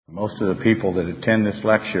Most of the people that attend this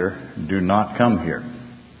lecture do not come here.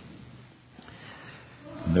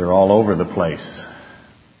 They're all over the place.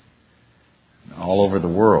 All over the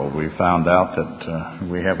world. We found out that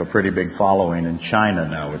we have a pretty big following in China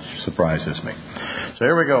now, which surprises me. So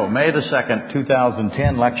here we go. May the 2nd,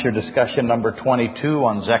 2010, lecture discussion number 22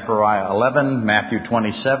 on Zechariah 11, Matthew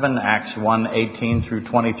 27, Acts 1, 18 through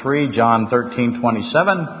 23, John 13,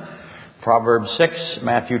 27, Proverbs 6,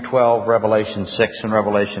 Matthew 12, Revelation 6, and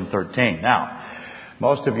Revelation 13. Now,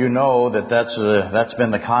 most of you know that that's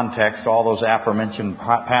been the context. All those aforementioned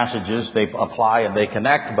passages, they apply and they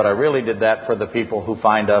connect, but I really did that for the people who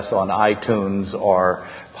find us on iTunes or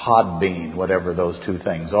Podbean, whatever those two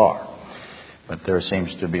things are. But there seems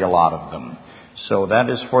to be a lot of them. So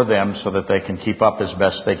that is for them so that they can keep up as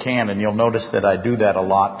best they can. And you'll notice that I do that a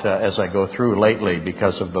lot as I go through lately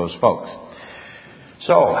because of those folks.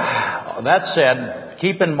 So, that said,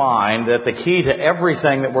 keep in mind that the key to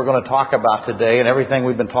everything that we're going to talk about today and everything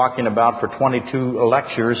we've been talking about for 22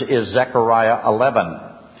 lectures is Zechariah 11.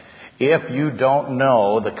 If you don't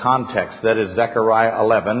know the context that is Zechariah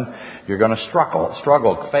 11, you're going to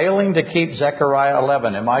struggle. Failing to keep Zechariah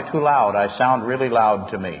 11. Am I too loud? I sound really loud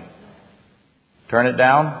to me. Turn it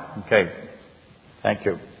down? Okay. Thank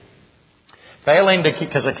you. Failing to keep,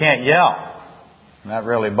 because I can't yell. That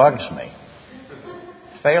really bugs me.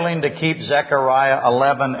 Failing to keep Zechariah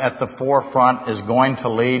 11 at the forefront is going to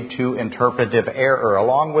lead to interpretive error,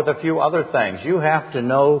 along with a few other things. You have to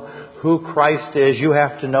know who Christ is. You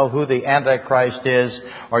have to know who the Antichrist is,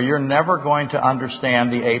 or you're never going to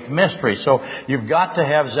understand the eighth mystery. So you've got to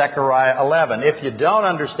have Zechariah 11. If you don't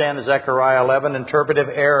understand Zechariah 11, interpretive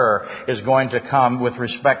error is going to come with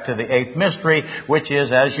respect to the eighth mystery, which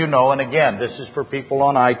is, as you know, and again, this is for people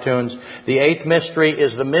on iTunes, the eighth mystery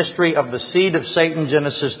is the mystery of the seed of Satan,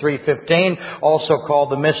 Genesis 3:15, also called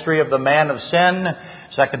the mystery of the man of sin,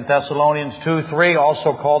 2 Thessalonians 2:3,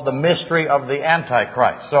 also called the mystery of the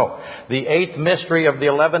Antichrist. So, the eighth mystery of the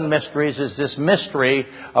 11 mysteries is this mystery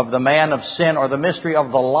of the man of sin, or the mystery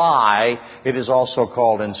of the lie, it is also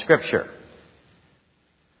called in Scripture.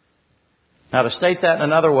 Now, to state that in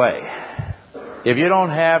another way, if you don't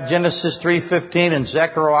have Genesis 3:15 and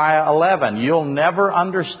Zechariah 11, you'll never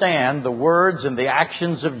understand the words and the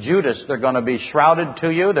actions of Judas. They're going to be shrouded to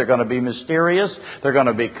you. They're going to be mysterious. They're going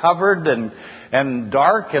to be covered and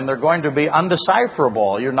dark, and they're going to be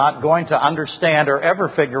undecipherable. You're not going to understand or ever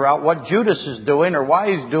figure out what Judas is doing or why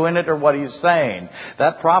he's doing it or what he's saying.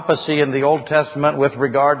 That prophecy in the Old Testament with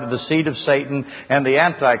regard to the seed of Satan and the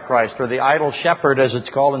Antichrist, or the idol shepherd as it's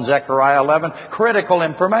called in Zechariah 11, critical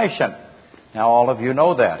information. Now, all of you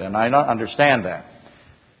know that, and I understand that.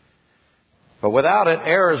 But without it,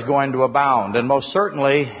 error is going to abound. And most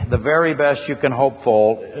certainly, the very best you can hope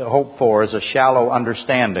for is a shallow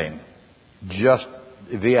understanding. Just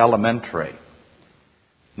the elementary.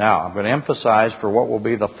 Now, I'm going to emphasize for what will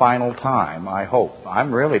be the final time, I hope.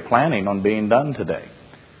 I'm really planning on being done today.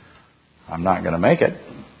 I'm not going to make it,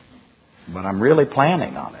 but I'm really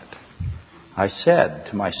planning on it. I said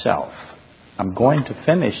to myself, I'm going to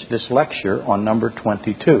finish this lecture on number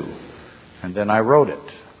 22. And then I wrote it.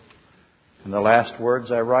 And the last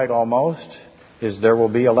words I write almost is there will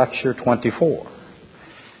be a lecture 24.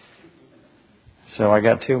 So I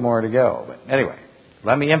got 2 more to go. But anyway,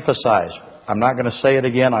 let me emphasize. I'm not going to say it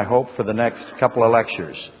again, I hope, for the next couple of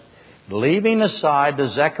lectures. Leaving aside the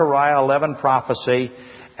Zechariah 11 prophecy,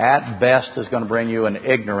 at best is going to bring you an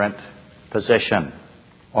ignorant position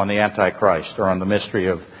on the Antichrist or on the mystery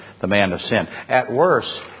of the man of sin. At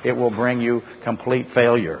worst, it will bring you complete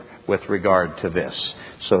failure with regard to this.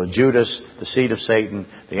 So Judas, the seed of Satan,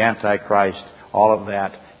 the Antichrist, all of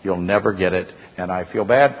that, you'll never get it. And I feel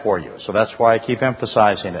bad for you. So that's why I keep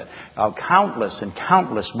emphasizing it. Countless and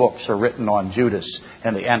countless books are written on Judas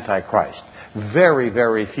and the Antichrist. Very,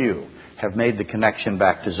 very few have made the connection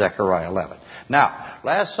back to Zechariah 11. Now,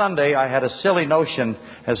 last Sunday I had a silly notion,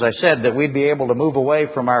 as I said, that we'd be able to move away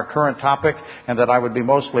from our current topic and that I would be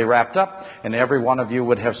mostly wrapped up and every one of you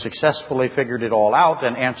would have successfully figured it all out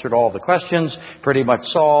and answered all the questions, pretty much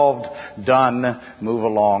solved, done, move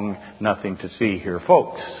along, nothing to see here,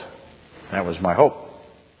 folks. That was my hope.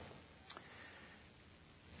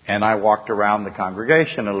 And I walked around the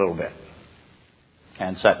congregation a little bit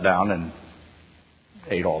and sat down and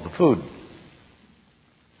ate all the food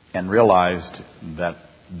and realized that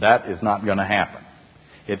that is not going to happen.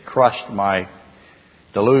 It crushed my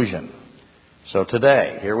delusion. So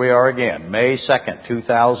today, here we are again, May 2nd,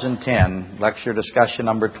 2010, lecture discussion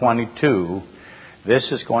number 22. This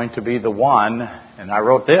is going to be the one, and I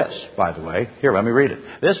wrote this, by the way. Here, let me read it.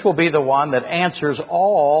 This will be the one that answers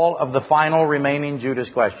all of the final remaining Judas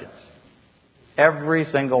questions. Every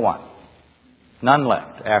single one. None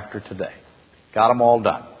left after today. Got them all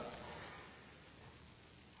done.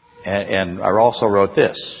 And I also wrote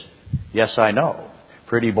this. Yes, I know.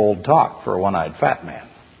 Pretty bold talk for a one-eyed fat man.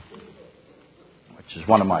 Which is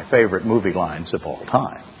one of my favorite movie lines of all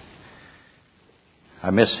time. I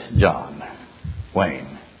miss John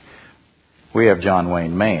Wayne. We have John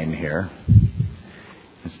Wayne, Maine here.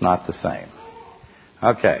 It's not the same.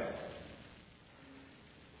 Okay.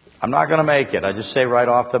 I'm not going to make it. I just say right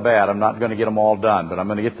off the bat, I'm not going to get them all done, but I'm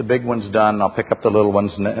going to get the big ones done, and I'll pick up the little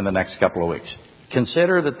ones in the next couple of weeks.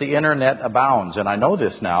 Consider that the Internet abounds, and I know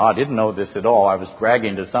this now. I didn't know this at all. I was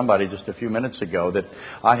bragging to somebody just a few minutes ago that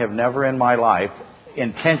I have never in my life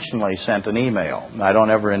intentionally sent an email. I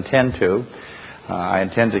don't ever intend to. I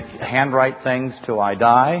intend to handwrite things till I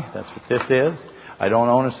die. That's what this is. I don't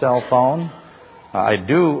own a cell phone. I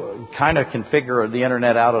do kind of configure the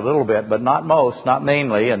Internet out a little bit, but not most, not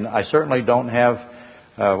mainly, and I certainly don't have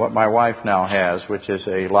what my wife now has, which is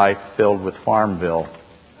a life filled with Farmville.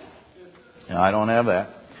 I don't have that.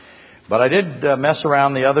 But I did mess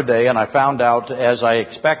around the other day, and I found out, as I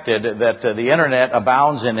expected, that the Internet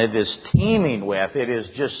abounds and it is teeming with, it is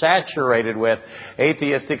just saturated with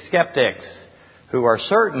atheistic skeptics who are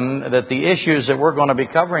certain that the issues that we're going to be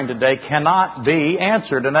covering today cannot be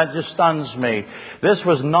answered, and that just stuns me. This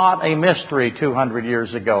was not a mystery 200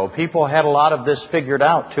 years ago. People had a lot of this figured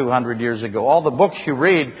out 200 years ago. All the books you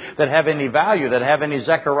read that have any value, that have any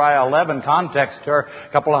Zechariah 11 context, are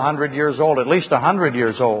a couple of hundred years old, at least 100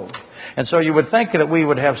 years old. And so you would think that we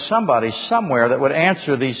would have somebody somewhere that would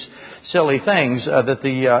answer these silly things that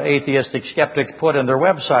the atheistic skeptics put in their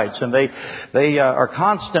websites. And they are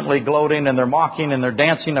constantly gloating, and they're mocking, and they're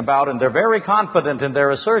dancing about, and they're very confident in their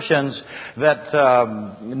assertions that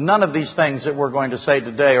none of these things that we're going to say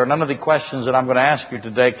today, or none of the questions that I'm going to ask you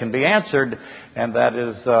today, can be answered. And that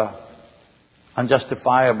is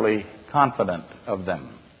unjustifiably confident of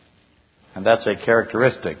them. And that's a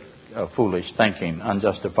characteristic of foolish thinking,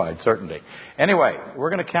 unjustified certainty. Anyway, we're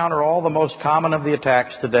going to counter all the most common of the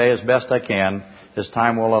attacks today as best I can, as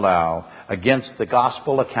time will allow, against the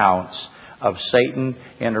gospel accounts of Satan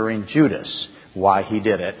entering Judas. Why he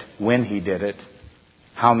did it, when he did it,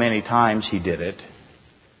 how many times he did it.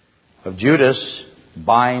 Of Judas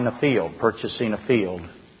buying a field, purchasing a field.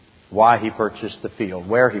 Why he purchased the field,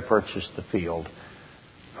 where he purchased the field.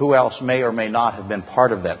 Who else may or may not have been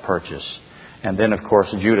part of that purchase. And then, of course,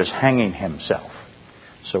 Judas hanging himself.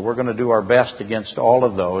 So we're going to do our best against all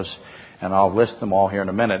of those, and I'll list them all here in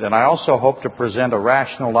a minute. And I also hope to present a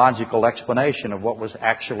rational, logical explanation of what was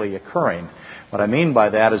actually occurring. What I mean by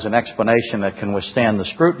that is an explanation that can withstand the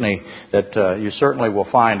scrutiny that you certainly will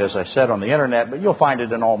find, as I said, on the Internet, but you'll find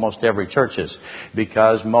it in almost every churches,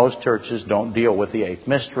 because most churches don't deal with the eighth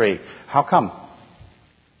mystery. How come?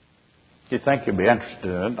 You think you'd be interested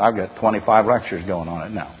in it? I've got 25 lectures going on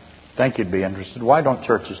it now. Think you'd be interested. Why don't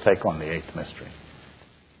churches take on the eighth mystery?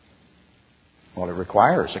 Well, it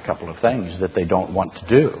requires a couple of things that they don't want to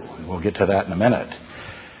do. And we'll get to that in a minute.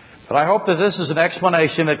 But I hope that this is an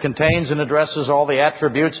explanation that contains and addresses all the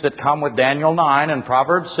attributes that come with Daniel 9 and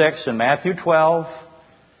Proverbs 6 and Matthew 12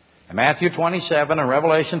 and Matthew 27 and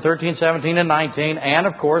Revelation 13, 17, and 19, and,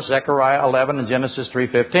 of course, Zechariah 11 and Genesis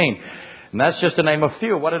 3:15. And that's just to name a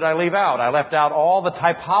few. What did I leave out? I left out all the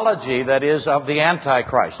typology that is of the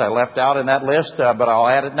Antichrist. I left out in that list, but I'll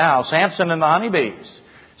add it now. Samson and the honeybees.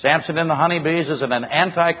 Samson and the honeybees is an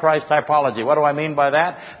Antichrist typology. What do I mean by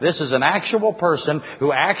that? This is an actual person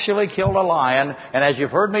who actually killed a lion. And as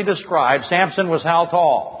you've heard me describe, Samson was how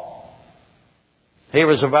tall? He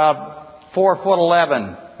was about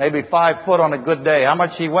 4'11", maybe 5 foot on a good day. How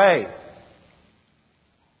much he weigh?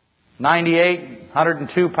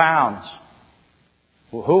 102 pounds.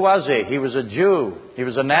 Well, who was he? He was a Jew. He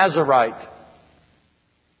was a Nazarite.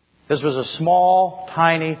 This was a small,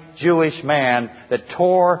 tiny Jewish man that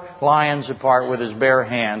tore lions apart with his bare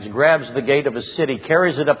hands, grabs the gate of a city,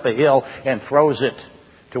 carries it up the hill, and throws it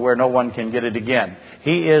to where no one can get it again.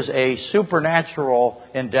 He is a supernatural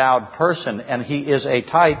endowed person, and he is a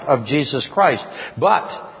type of Jesus Christ. But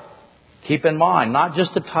keep in mind, not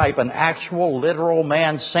just a type, an actual literal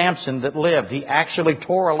man, Samson, that lived. He actually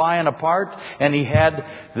tore a lion apart, and he had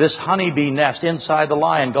this honeybee nest inside the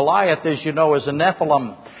lion. Goliath, as you know, is a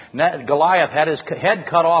Nephilim. Goliath had his head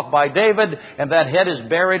cut off by David, and that head is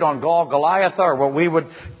buried on Golgotha, or what we would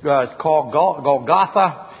call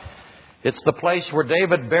Golgotha. It's the place where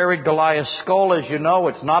David buried Goliath's skull. As you know,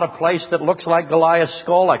 it's not a place that looks like Goliath's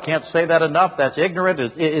skull. I can't say that enough. That's ignorant.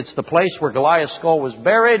 It's the place where Goliath's skull was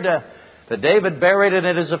buried. that David buried, and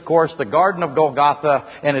it is, of course, the Garden of Golgotha,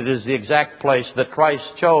 and it is the exact place that Christ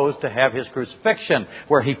chose to have His crucifixion,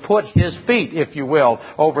 where He put His feet, if you will,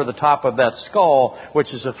 over the top of that skull,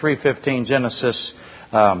 which is a 3:15 Genesis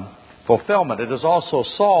fulfillment. It is also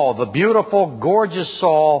Saul, the beautiful, gorgeous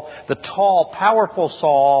Saul, the tall, powerful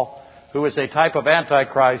Saul, who is a type of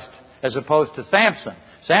Antichrist, as opposed to Samson.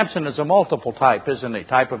 Samson is a multiple type, isn't he?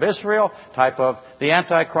 Type of Israel, type of the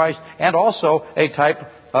Antichrist, and also a type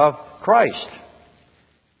of Christ.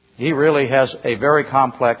 He really has a very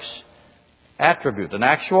complex attribute. An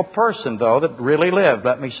actual person, though, that really lived.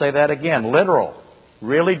 Let me say that again. Literal.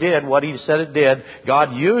 Really did what He said it did.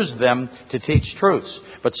 God used them to teach truths.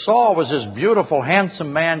 But Saul was this beautiful,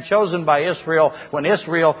 handsome man chosen by Israel when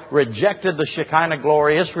Israel rejected the Shekinah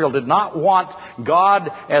glory. Israel did not want God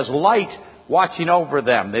as light watching over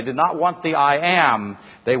them. They did not want the I Am.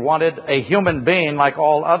 They wanted a human being like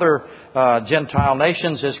all other Gentile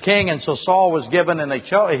nations as king. And so Saul was given and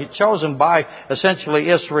chosen by essentially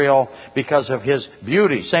Israel because of his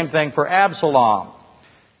beauty. Same thing for Absalom.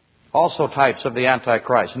 Also types of the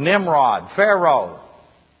Antichrist. Nimrod, Pharaoh.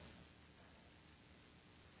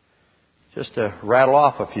 Just to rattle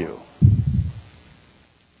off a few.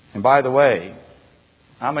 And by the way,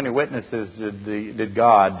 how many witnesses did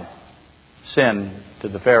God send to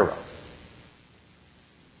the Pharaoh?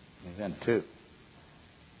 He sent 2.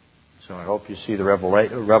 So I hope you see the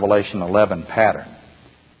Revelation 11 pattern.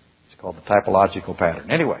 It's called the typological pattern.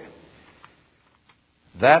 Anyway,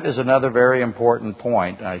 that is another very important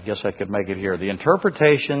point. I guess I could make it here. The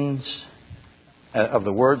interpretations of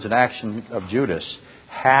the words and actions of Judas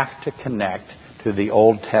have to connect to the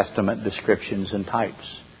Old Testament descriptions and types.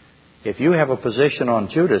 If you have a position on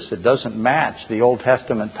Judas that doesn't match the Old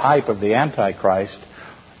Testament type of the Antichrist,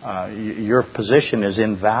 your position is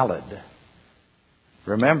invalid.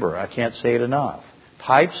 Remember, I can't say it enough.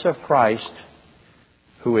 Types of Christ,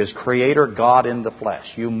 who is Creator God in the flesh.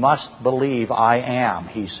 You must believe I am,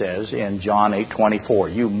 He says in John 8:24.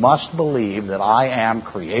 You must believe that I am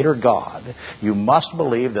Creator God. You must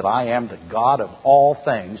believe that I am the God of all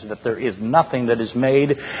things, that there is nothing that is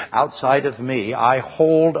made outside of me. I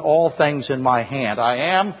hold all things in my hand. I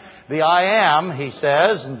am the I am, He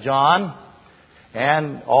says in John.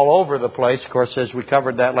 And all over the place, of course, as we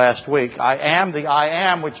covered that last week. I am the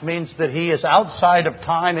I am, which means that He is outside of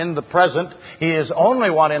time in the present. He is only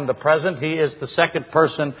one in the present. He is the second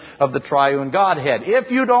person of the triune Godhead.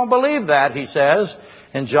 If you don't believe that, He says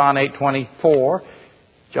in John 8:24,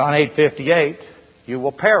 John 8:58, you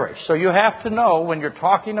will perish. So you have to know when you're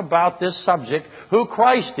talking about this subject who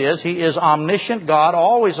Christ is. He is omniscient God,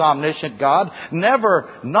 always omniscient God, never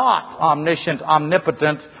not omniscient,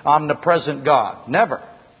 omnipotent, omnipresent God. Never.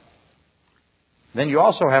 Then you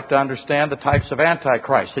also have to understand the types of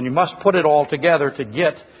Antichrist. And you must put it all together to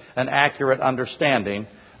get an accurate understanding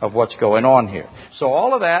of what's going on here. So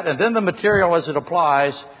all of that, and then the material as it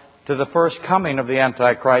applies to the first coming of the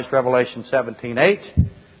Antichrist, Revelation 17:8,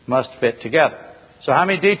 must fit together. So how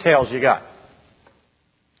many details you got?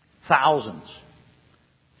 Thousands.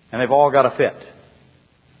 And they've all got to fit.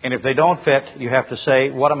 And if they don't fit, you have to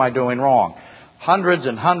say, what am I doing wrong? Hundreds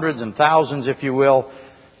and hundreds and thousands, if you will,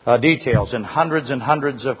 details and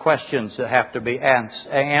hundreds of questions that have to be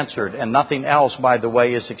answered. And nothing else, by the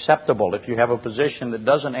way, is acceptable. If you have a position that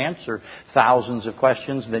doesn't answer thousands of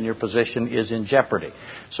questions, then your position is in jeopardy.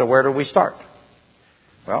 So where do we start?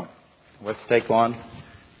 Well, let's take on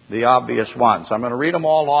the obvious ones. I'm going to read them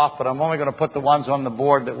all off, but I'm only going to put the ones on the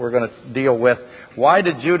board that we're going to deal with. Why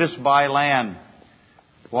did Judas buy land?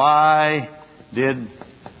 Why did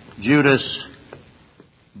Judas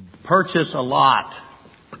purchase a lot?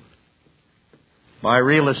 Buy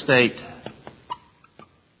real estate?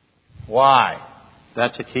 Why?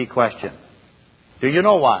 That's a key question. Do you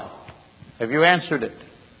know why? Have you answered it?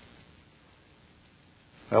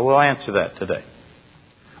 Well, we'll answer that today.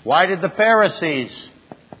 Why did the Pharisees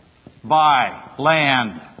buy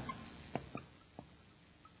land?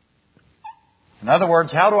 In other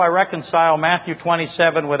words, how do I reconcile Matthew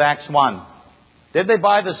 27 with Acts 1? Did they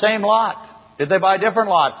buy the same lot? Did they buy different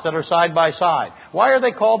lots that are side by side? Why are they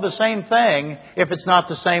called the same thing if it's not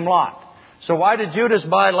the same lot? So why did Judas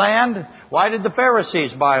buy land? Why did the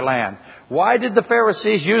Pharisees buy land? Why did the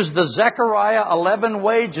Pharisees use the Zechariah 11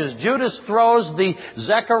 wages? Judas throws the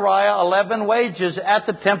Zechariah 11 wages at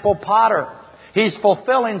the temple potter. He's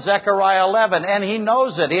fulfilling Zechariah 11, and he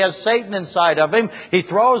knows it. He has Satan inside of him. He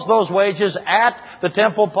throws those wages at the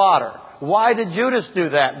temple potter. Why did Judas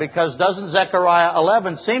do that? Because doesn't Zechariah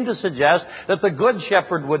 11 seem to suggest that the good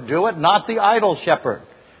shepherd would do it, not the idle shepherd?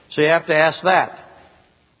 So you have to ask that.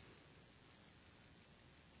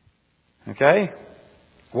 Okay?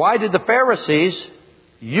 Why did the Pharisees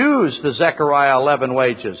use the Zechariah 11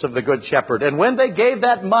 wages of the Good Shepherd? And when they gave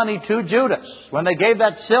that money to Judas, when they gave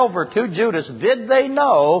that silver to Judas, did they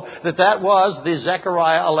know that that was the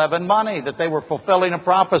Zechariah 11 money, that they were fulfilling a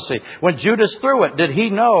prophecy? When Judas threw it, did he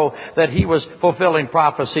know that he was fulfilling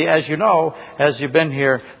prophecy? As you know, as you've been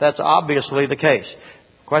here, that's obviously the case.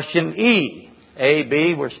 Question E. A,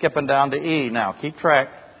 B, we're skipping down to E now. Keep track.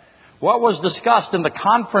 What was discussed in the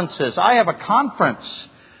conferences? I have a conference.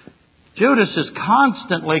 Judas is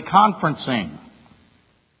constantly conferencing.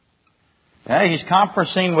 Okay, he's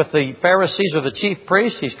conferencing with the Pharisees or the chief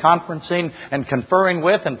priests. He's conferencing and conferring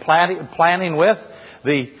with and planning with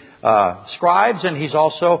the scribes, and he's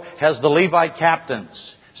also has the Levite captains.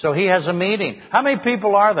 So he has a meeting. How many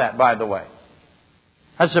people are that, by the way?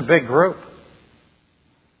 That's a big group.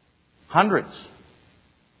 Hundreds.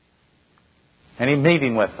 And he's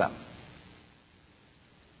meeting with them.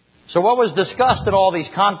 So what was discussed at all these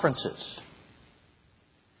conferences?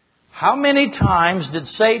 How many times did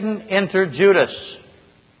Satan enter Judas?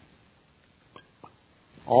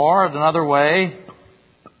 Or, another way,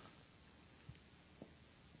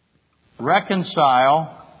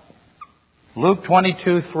 reconcile Luke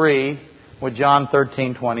 22:3 with John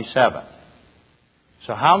 13:27.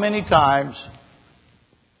 So how many times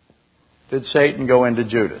did Satan go into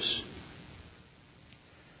Judas?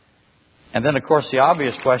 And then, of course, the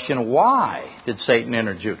obvious question, why did Satan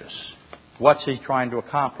enter Judas? What's he trying to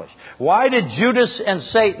accomplish? Why did Judas and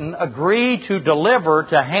Satan agree to deliver,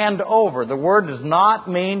 to hand over? The word does not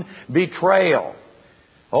mean betrayal.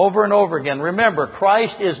 Over and over again. Remember,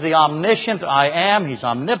 Christ is the omniscient I am. He's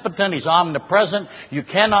omnipotent. He's omnipresent. You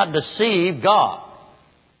cannot deceive God.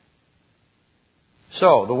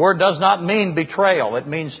 So, the word does not mean betrayal. It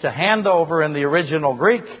means to hand over in the original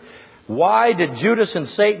Greek. Why did Judas and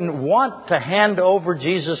Satan want to hand over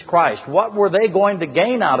Jesus Christ? What were they going to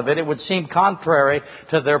gain out of it? It would seem contrary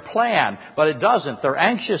to their plan, but it doesn't. They're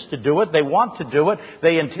anxious to do it. They want to do it.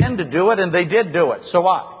 They intend to do it, and they did do it. So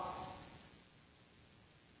what?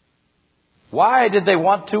 Why did they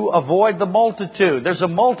want to avoid the multitude? There's a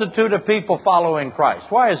multitude of people following Christ.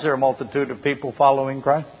 Why is there a multitude of people following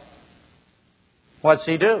Christ? What's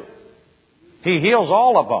He do? He heals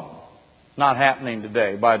all of them. Not happening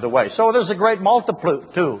today, by the way. So there's a great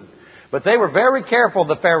multitude. But they were very careful,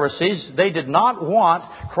 the Pharisees. They did not want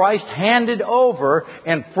Christ handed over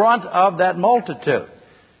in front of that multitude.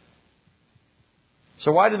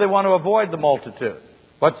 So why did they want to avoid the multitude?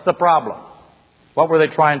 What's the problem? What were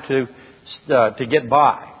they trying to get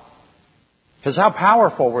by? Because how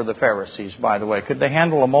powerful were the Pharisees, by the way? Could they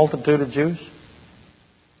handle a multitude of Jews?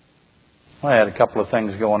 Well, they had a couple of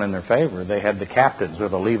things going in their favor. They had the captains or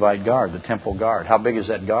the Levite guard, the temple guard. How big is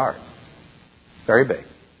that guard? Very big.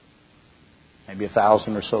 Maybe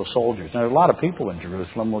 1,000 or so soldiers. Now, there's a lot of people in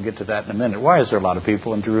Jerusalem. We'll get to that in a minute. Why is there a lot of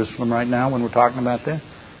people in Jerusalem right now when we're talking about this?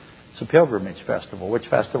 It's a pilgrimage festival. Which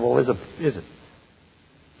festival is it?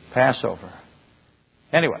 Passover.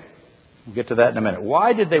 Anyway, we'll get to that in a minute.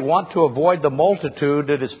 Why did they want to avoid the multitude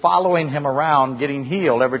that is following Him around, getting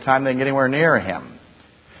healed every time they get anywhere near Him?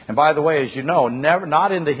 And by the way, as you know,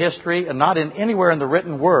 not in the history and not in anywhere in the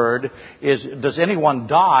written word does anyone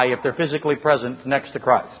die if they're physically present next to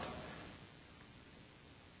Christ.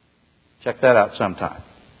 Check that out sometime.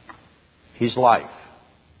 He's life.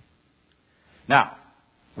 Now,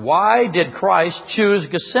 why did Christ choose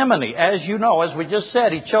Gethsemane? As you know, as we just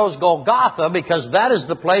said, He chose Golgotha because that is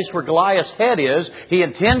the place where Goliath's head is. He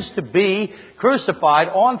intends to be crucified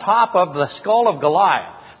on top of the skull of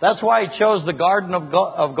Goliath. That's why He chose the Garden of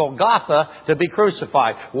Golgotha to be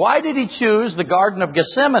crucified. Why did He choose the Garden of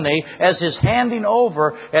Gethsemane as His handing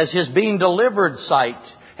over, as His being delivered site,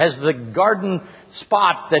 as the garden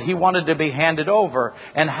spot that He wanted to be handed over?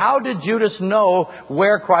 And how did Judas know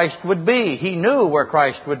where Christ would be? He knew where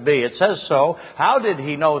Christ would be. It says so. How did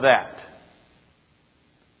he know that?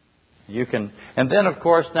 And then, of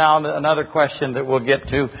course, now another question that we'll get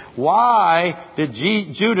to. Why did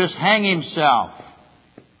Judas hang himself?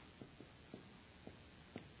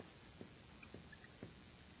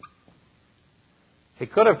 He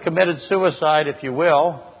could have committed suicide, if you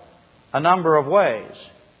will, a number of ways.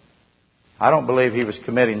 I don't believe he was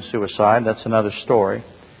committing suicide. That's another story.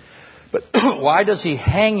 But why does he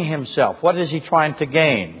hang himself? What is he trying to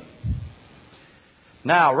gain?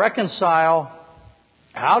 Now,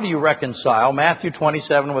 how do you reconcile Matthew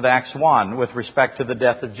 27 with Acts 1 with respect to the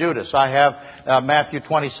death of Judas? I have Matthew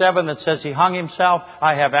 27 that says he hung himself.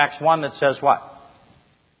 I have Acts 1 that says what?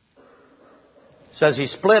 Says he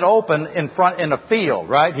split open in a field,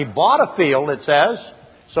 right? He bought a field, it says.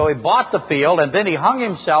 So he bought the field and then he hung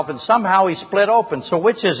himself and somehow he split open. So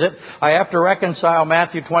which is it? I have to reconcile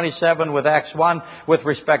Matthew 27 with Acts 1 with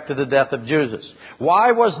respect to the death of Judas.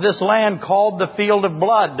 Why was this land called the field of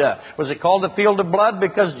blood? Was it called the field of blood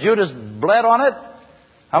because Judas bled on it?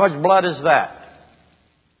 How much blood is that?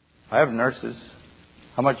 I have nurses.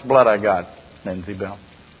 How much blood I got, Lindsay Bell?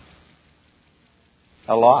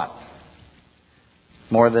 A lot.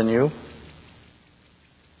 More than you?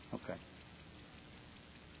 Okay.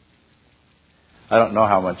 I don't know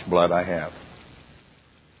how much blood I have.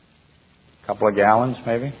 A couple of gallons,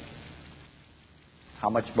 maybe? How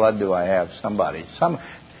much blood do I have? Somebody.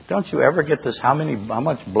 Don't you ever get this? How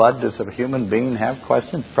much blood does a human being have?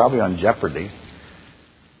 Question? Probably on Jeopardy.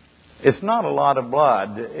 It's not a lot of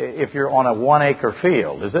blood if you're on a 1-acre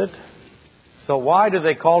field, is it? So why do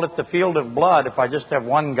they call it the field of blood if I just have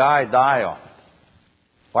one guy die on it?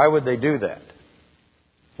 Why would they do that?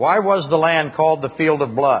 Why was the land called the field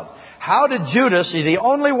of blood? How did Judas, the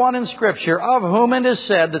only one in Scripture of whom it is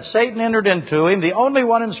said that Satan entered into him, the only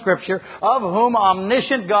one in Scripture of whom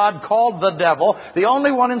omniscient God called the devil, the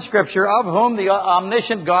only one in Scripture of whom the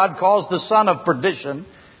omniscient God calls the son of perdition,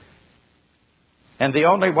 and the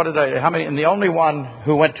only one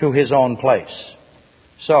who went to his own place.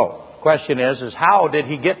 So, question is how did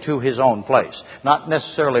he get to his own place? Not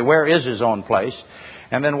necessarily where is his own place.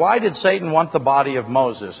 And then why did Satan want the body of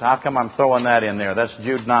Moses? How come I'm throwing that in there? That's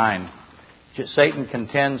Jude 9. Satan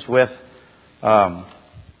contends with Michael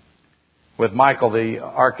the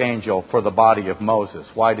archangel for the body of Moses.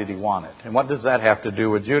 Why did he want it? And what does that have to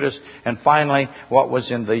do with Judas? And finally, what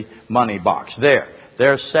was in the money box?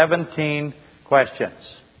 There's 17 questions.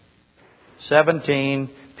 17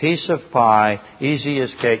 piece of pie, easy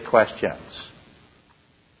as cake questions.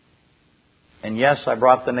 And yes, I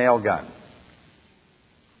brought the nail gun.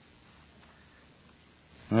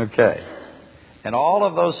 Okay. And all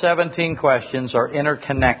of those 17 questions are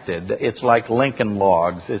interconnected. It's like Lincoln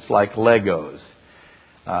Logs. It's like Legos.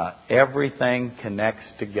 Everything connects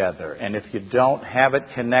together. And if you don't have it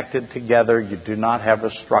connected together, you do not have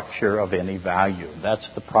a structure of any value. That's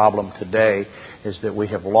the problem today, is that we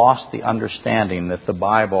have lost the understanding that the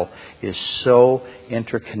Bible is so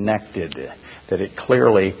interconnected that it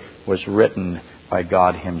clearly was written by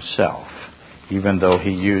God Himself, even though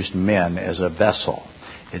He used men as a vessel.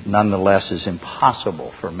 It nonetheless is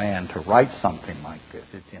impossible for man to write something like this.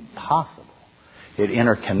 It's impossible. It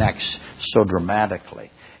interconnects so dramatically.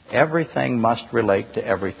 Everything must relate to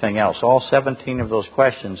everything else. All 17 of those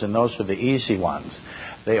questions, and those are the easy ones,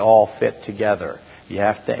 they all fit together. You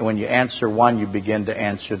have to, when you answer one, you begin to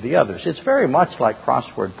answer the others. It's very much like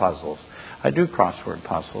crossword puzzles. I do crossword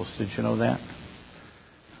puzzles. Did you know that?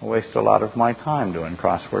 I waste a lot of my time doing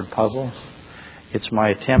crossword puzzles. It's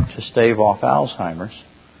my attempt to stave off Alzheimer's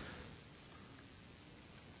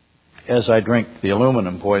as I drink the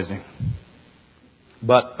aluminum poisoning.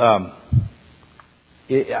 But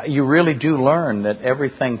you really do learn that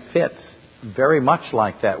everything fits very much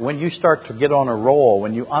like that. When you start to get on a roll,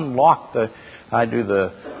 when you unlock I do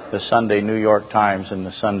the Sunday New York Times and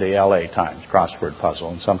the Sunday LA Times crossword puzzle,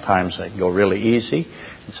 and sometimes they go really easy,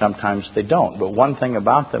 and sometimes they don't. But one thing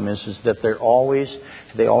about them is that they always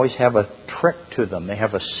have a trick to them. They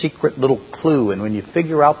have a secret little clue, and when you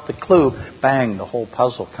figure out the clue, bang, the whole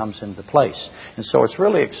puzzle comes into place. And so it's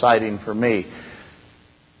really exciting for me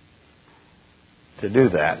to do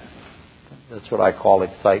that. That's what I call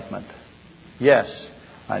excitement. Yes,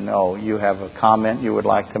 I know you have a comment you would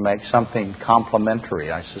like to make, something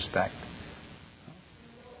complimentary, I suspect.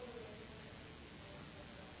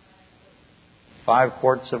 5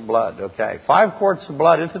 quarts of blood, okay. 5 quarts of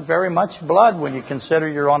blood isn't very much blood when you consider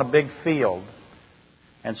you're on a big field.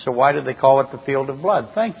 And so why did they call it the field of blood?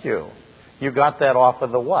 Thank you. You got that off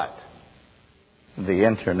of the what? The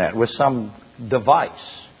internet, with some device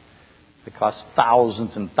that costs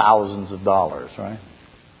thousands and thousands of dollars, right?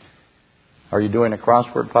 Are you doing a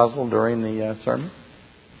crossword puzzle during the sermon?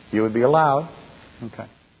 You would be allowed. Okay.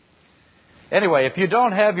 Anyway, if you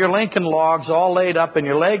don't have your Lincoln Logs all laid up and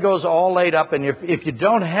your Legos all laid up, and if you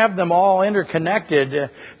don't have them all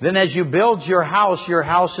interconnected, then as you build your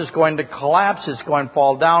house is going to collapse, it's going to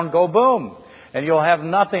fall down, go boom. And you'll have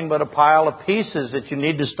nothing but a pile of pieces that you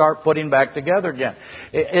need to start putting back together again.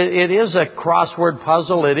 It is a crossword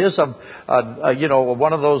puzzle. It is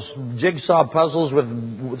one of those jigsaw puzzles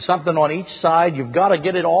with something on each side. You've got to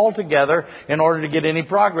get it all together in order to get any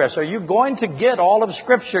progress. Are you going to get all of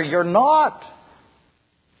Scripture? You're not.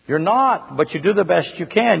 You're not, but you do the best you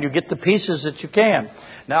can. You get the pieces that you can.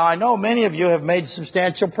 Now, I know many of you have made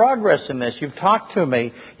substantial progress in this. You've talked to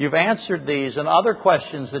me. You've answered these and other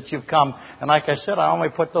questions that you've come. And like I said, I only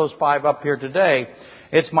put those 5 up here today.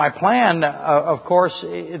 It's my plan, of course,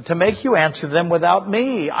 to make you answer them without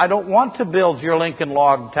me. I don't want to build your Lincoln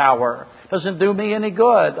Log Tower. Doesn't do me any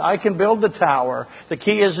good. I can build the tower. The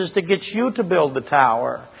key is to get you to build the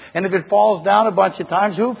tower. And if it falls down a bunch of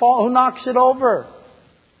times, who knocks it over?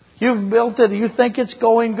 You've built it. You think it's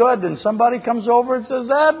going good. And somebody comes over and says,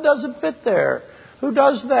 that doesn't fit there. Who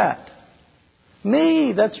does that?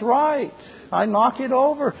 Me. That's right. I knock it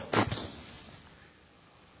over.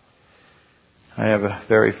 I have a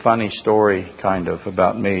very funny story, kind of,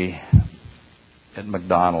 about me at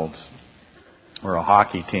McDonald's, where a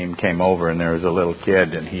hockey team came over and there was a little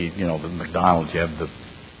kid, and the McDonald's, you have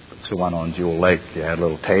it's the one on Jewel Lake, you had a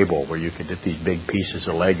little table where you could get these big pieces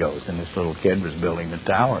of Legos, and this little kid was building the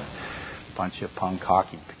tower. A bunch of punk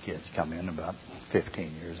hockey kids come in, about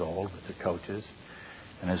 15 years old, with their coaches,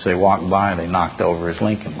 and as they walked by, they knocked over his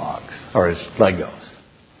Lincoln Logs, or his Legos.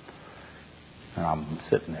 And I'm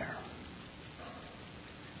sitting there.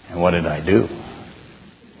 And what did I do?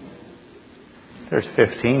 There's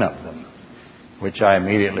 15 of them, which I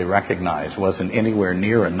immediately recognized wasn't anywhere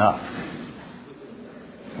near enough.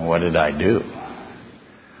 And what did I do?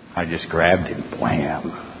 I just grabbed him,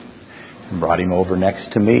 wham, and brought him over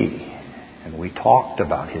next to me. And we talked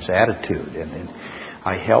about his attitude. And then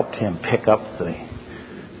I helped him pick up the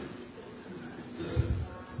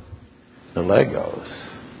Legos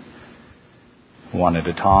one at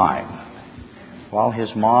a time, while his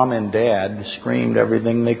mom and dad screamed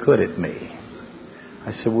everything they could at me.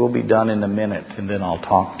 I said, we'll be done in a minute, and then I'll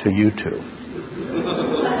talk to you two.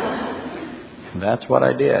 And that's what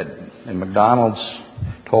I did. And McDonald's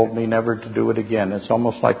told me never to do it again. It's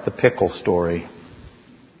almost like the pickle story.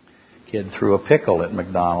 Kid threw a pickle at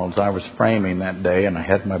McDonald's. I was framing that day, and I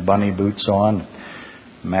had my bunny boots on.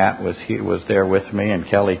 Matt was there with me, and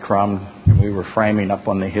Kelly Crum. And we were framing up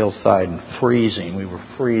on the hillside and freezing. We were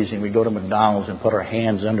freezing. We'd go to McDonald's and put our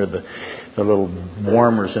hands under the little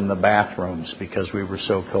warmers in the bathrooms because we were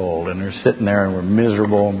so cold. And they're sitting there, and we're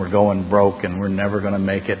miserable, and we're going broke, and we're never going to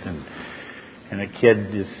make it. And a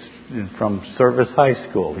kid is from Service High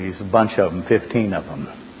School. He's a bunch of them, 15 of them.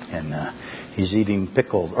 And he's eating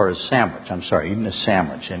pickles, or his sandwich. I'm sorry, eating a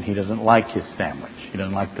sandwich. And he doesn't like his sandwich. He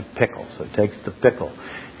doesn't like the pickle. So he takes the pickle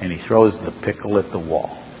and he throws the pickle at the wall.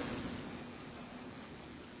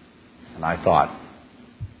 And I thought,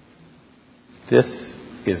 this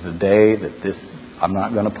is the day that I'm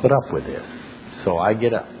not going to put up with this. So I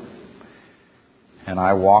get up and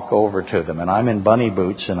I walk over to them. And I'm in bunny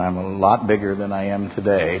boots, and I'm a lot bigger than I am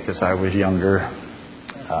today because I was younger.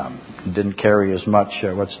 Didn't carry as much,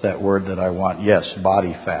 what's that word that I want? Yes,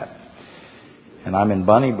 body fat. And I'm in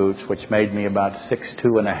bunny boots, which made me about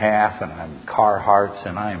 6'2.5", and I'm Carhartts,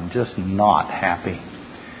 and I am just not happy.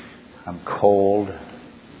 I'm cold.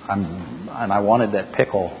 And I wanted that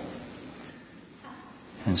pickle.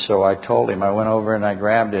 And so I told him, I went over and I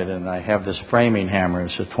grabbed it, and I have this framing hammer.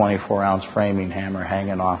 It's a 24-ounce framing hammer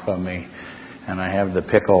hanging off of me. And I have the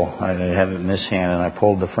pickle. I have it in this hand, and I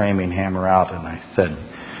pulled the framing hammer out, and I said,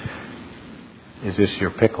 is this your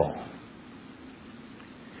pickle?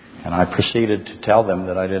 And I proceeded to tell them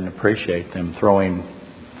that I didn't appreciate them throwing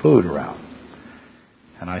food around.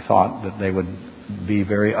 And I thought that they would be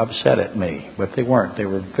very upset at me. But they weren't. They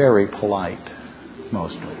were very polite,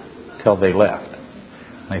 mostly, till they left.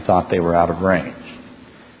 They thought they were out of range.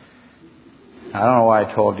 I don't know why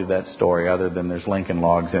I told you that story other than there's Lincoln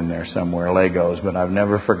Logs in there somewhere, Legos, but I've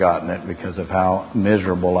never forgotten it because of how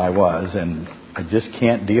miserable I was. And I just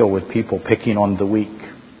can't deal with people picking on the weak.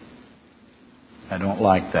 I don't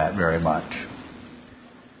like that very much.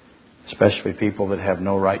 Especially people that have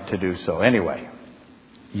no right to do so. Anyway,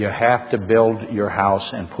 you have to build your house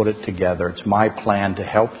and put it together. It's my plan to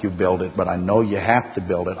help you build it, but I know you have to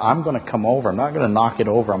build it. I'm going to come over. I'm not going to knock it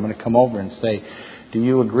over. I'm going to come over and say, do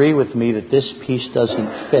you agree with me that this piece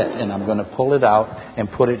doesn't fit? And I'm going to pull it out and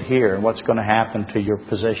put it here. And what's going to happen to your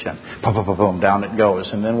position? Boom, boom, boom, boom, down it goes.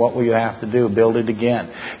 And then what will you have to do? Build it again.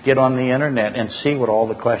 Get on the internet and see what all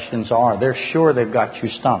the questions are. They're sure they've got you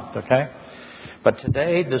stumped, okay? But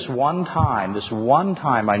today, this one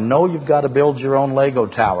time, I know you've got to build your own Lego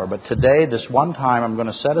tower. But today, this one time, I'm going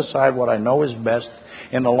to set aside what I know is best.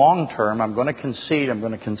 In the long term, I'm going to concede. I'm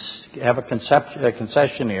going to have a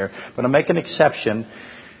concession here. I'm going to make an exception.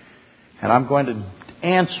 And I'm going to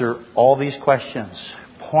answer all these questions.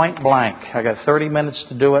 Point blank. I got 30 minutes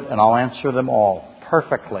to do it, and I'll answer them all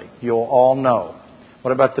perfectly. You'll all know.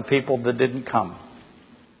 What about the people that didn't come?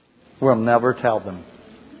 We'll never tell them.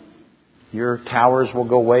 Your towers will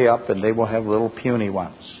go way up, and they will have little puny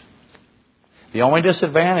ones. The only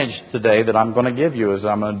disadvantage today that I'm going to give you is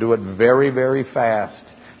I'm going to do it very, very fast.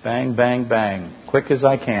 Bang, bang, bang. Quick as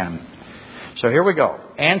I can. So here we go.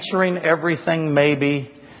 Answering everything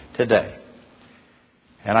maybe today.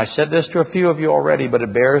 And I said this to a few of you already, but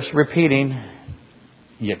it bears repeating.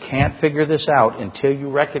 You can't figure this out until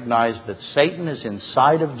you recognize that Satan is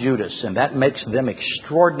inside of Judas, and that makes them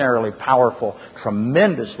extraordinarily powerful,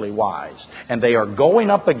 tremendously wise. And they are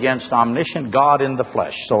going up against omniscient God in the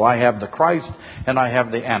flesh. So I have the Christ and I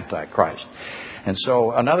have the Antichrist. And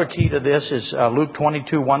so another key to this is Luke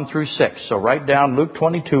 22, 1 through 6. So write down Luke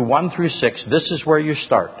 22, 1 through 6. This is where you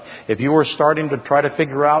start. If you were starting to try to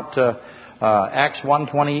figure out Acts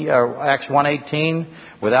 1:18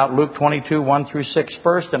 without Luke 22, 1 through 6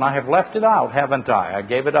 first, and I have left it out, haven't I? I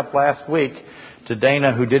gave it up last week to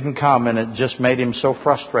Dana, who didn't come, and it just made him so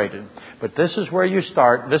frustrated. But this is where you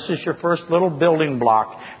start. This is your first little building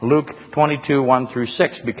block, Luke 22, 1 through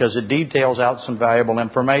 6, because it details out some valuable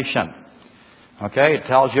information. Okay, it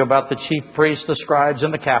tells you about the chief priests, the scribes,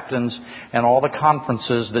 and the captains, and all the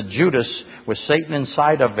conferences that Judas, with Satan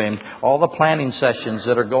inside of him, all the planning sessions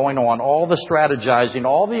that are going on, all the strategizing,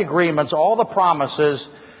 all the agreements, all the promises,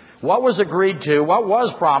 what was agreed to, what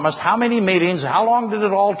was promised, how many meetings, how long did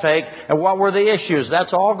it all take, and what were the issues.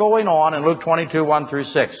 That's all going on in Luke 22, 1 through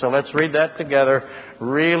 6. So let's read that together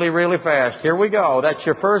really, really fast. Here we go. That's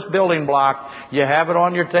your first building block. You have it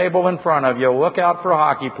on your table in front of you. Look out for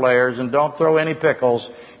hockey players and don't throw any pickles.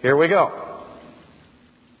 Here we go.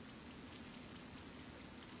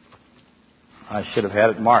 I should have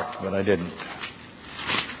had it marked, but I didn't.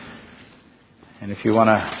 And if you want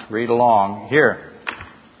to read along,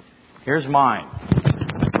 here's mine.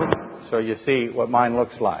 So you see what mine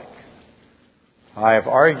looks like. I have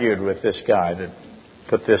argued with this guy that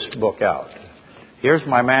put this book out. Here's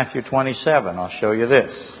my Matthew 27. I'll show you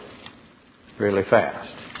this really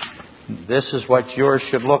fast. This is what yours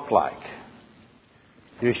should look like.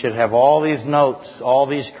 You should have all these notes, all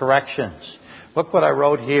these corrections. Look what I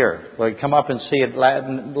wrote here. Well, come up and see it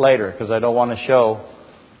later, because I don't want to show,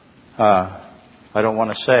 I don't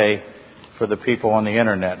want to say for the people on the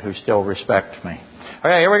internet who still respect me.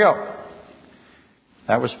 Okay, here we go.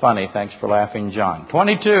 That was funny. Thanks for laughing, John.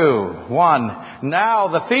 22, 1. Now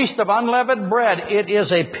the Feast of Unleavened Bread. It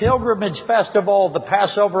is a pilgrimage festival, the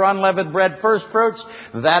Passover unleavened bread first fruits.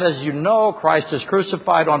 That, as you know, Christ is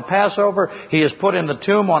crucified on Passover. He is put in the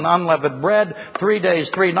tomb on unleavened bread. 3 days,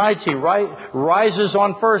 3 nights. He rises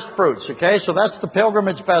on first fruits. Okay, so that's the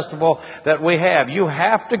pilgrimage festival that we have. You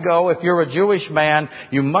have to go, if you're a Jewish man,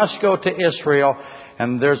 you must go to Israel.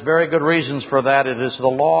 And there's very good reasons for that. It is the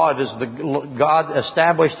law. It is God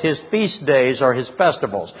established His feast days or His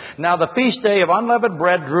festivals. Now the feast day of unleavened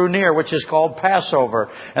bread drew near, which is called Passover.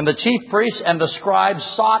 And the chief priests and the scribes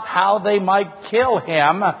sought how they might kill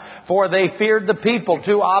Him, for they feared the people.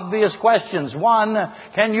 2 obvious questions. 1,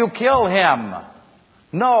 can you kill Him?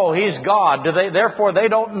 No, He's God. Therefore, they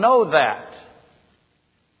don't know that.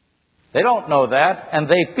 They don't know that. And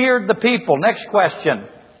they feared the people. Next question.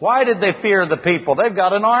 Why did they fear the people? They've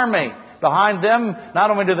got an army. Behind them, not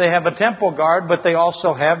only do they have a temple guard, but they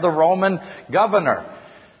also have the Roman governor.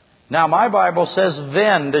 Now, my Bible says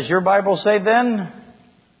then. Does your Bible say then?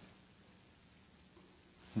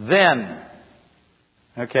 Then.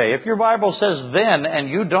 Okay, if your Bible says then and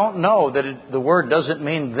you don't know that the word doesn't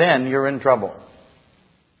mean then, you're in trouble.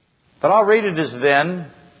 But I'll read it as then.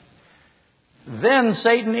 Then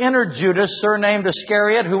Satan entered Judas, surnamed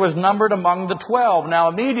Iscariot, who was numbered among the 12. Now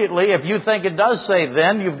immediately, if you think it does say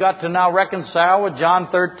then, you've got to now reconcile with John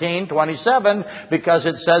 13:27, because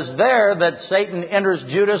it says there that Satan enters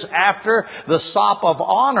Judas after the sop of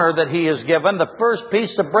honor that he is given, the first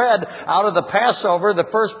piece of bread out of the Passover. The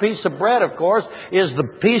first piece of bread, of course, is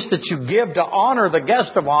the piece that you give to honor the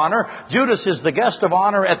guest of honor. Judas is the guest of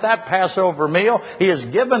honor at that Passover meal. He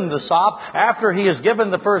is given the sop after he is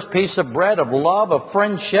given the first piece of bread of love, of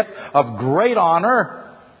friendship, of great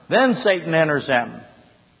honor. Then Satan enters him.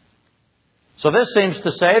 So this seems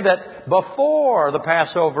to say that before the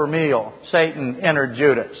Passover meal, Satan entered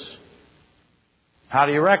Judas. How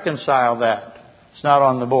do you reconcile that? It's not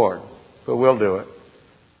on the board, but we'll do it.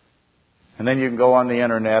 And then you can go on the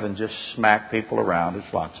internet and just smack people around.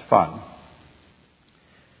 It's lots of fun.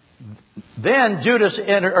 Then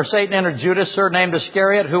Satan entered Judas, surnamed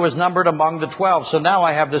Iscariot, who was numbered among the 12. So now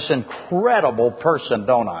I have this incredible person,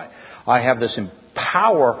 don't I? I have this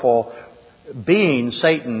powerful being,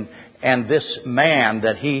 Satan, and this man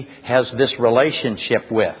that he has this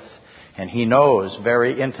relationship with. And he knows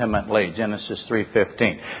very intimately, Genesis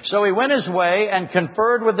 3:15. So he went his way and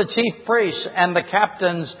conferred with the chief priests and the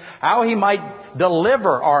captains how he might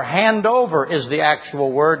deliver, or hand over is the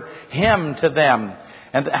actual word, him to them.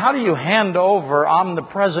 And how do you hand over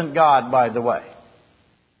omnipresent God, by the way?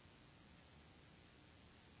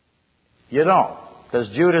 You don't. Does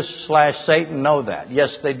Judas/Satan know that? Yes,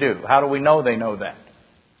 they do. How do we know they know that?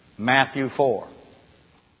 Matthew 4.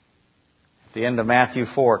 At the end of Matthew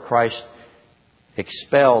 4, Christ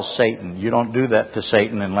expels Satan. You don't do that to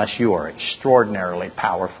Satan unless you are extraordinarily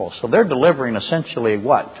powerful. So they're delivering essentially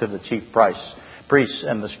what to the chief priests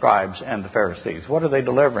and the scribes and the Pharisees? What are they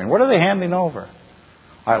delivering? What are they handing over?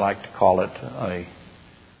 I like to call it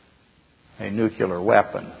a nuclear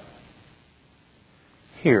weapon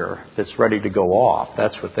here that's ready to go off.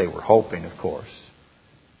 That's what they were hoping, of course.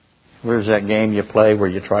 Where's that game you play where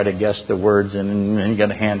you try to guess the words and then you got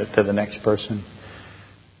to hand it to the next person?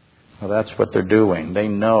 Well, that's what they're doing. They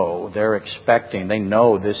know, they're expecting, they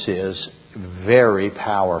know this is a very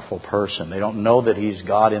powerful person. They don't know that he's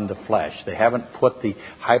God in the flesh. They haven't put the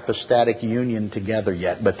hypostatic union together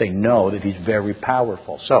yet, but they know that he's very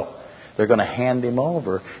powerful. So, they're going to hand him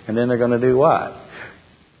over, and then they're going to do what?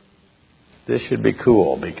 This should be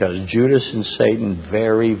cool, because Judas and Satan,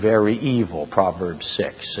 very, very evil, Proverbs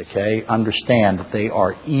 6, okay? Understand that they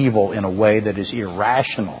are evil in a way that is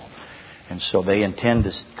irrational. And so they intend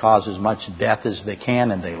to cause as much death as they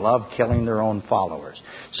can, and they love killing their own followers.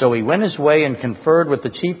 So he went his way and conferred with the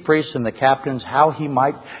chief priests and the captains how he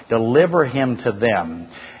might deliver him to them.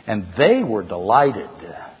 And they were delighted.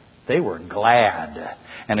 They were glad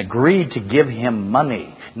and agreed to give him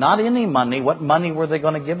money. Not any money. What money were they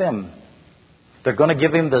going to give him? They're going to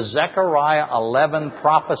give him the Zechariah 11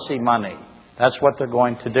 prophecy money. That's what they're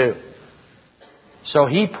going to do. So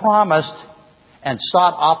he promised and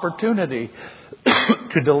sought opportunity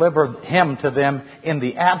to deliver him to them in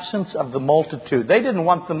the absence of the multitude. They didn't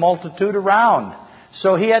want the multitude around,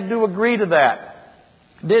 so he had to agree to that.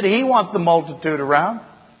 Did he want the multitude around?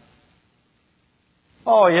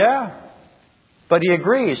 Oh, yeah. But he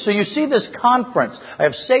agrees. So you see this conference. I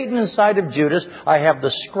have Satan inside of Judas. I have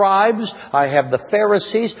the scribes. I have the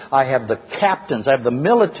Pharisees. I have the captains. I have the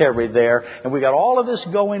military there. And we got all of this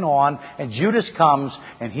going on. And Judas comes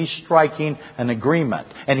and he's striking an agreement.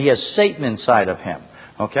 And he has Satan inside of him.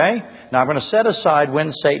 Okay? Now I'm going to set aside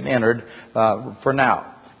when Satan entered for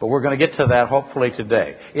now. But we're going to get to that hopefully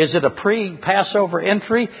today. Is it a pre-Passover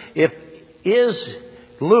entry? Is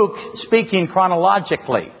Luke speaking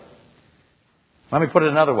chronologically? Let me put it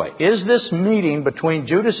another way. Is this meeting between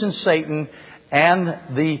Judas and Satan and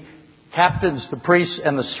the captains, the priests,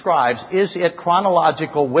 and the scribes, is it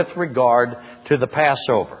chronological with regard to the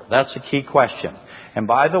Passover? That's a key question. And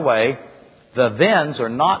by the way, the thens are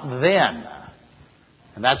not then.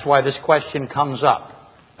 And that's why this question comes up.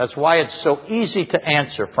 That's why it's so easy to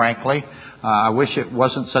answer, frankly. I wish it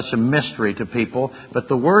wasn't such a mystery to people. But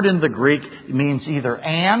the word in the Greek means either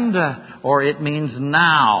and or it means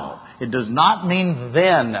now. It does not mean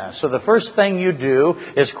then. So the first thing you do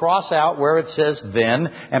is cross out where it says then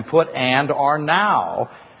and put and or now.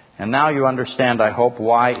 And now you understand, I hope,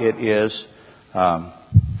 why it is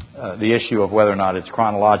the issue of whether or not it's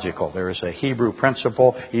chronological. There is a Hebrew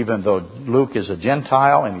principle, even though Luke is a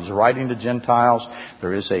Gentile and he's writing to Gentiles,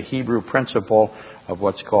 there is a Hebrew principle of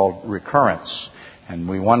what's called recurrence. And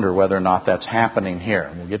we wonder whether or not that's happening here.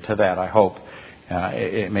 And we'll get to that, I hope.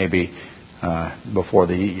 It may be before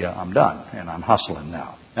I'm done, and I'm hustling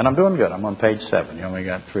now. And I'm doing good. I'm on page 7. You only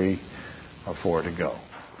got 3 or 4 to go.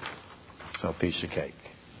 So a piece of cake.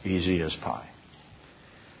 Easy as pie.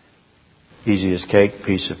 Easy as cake,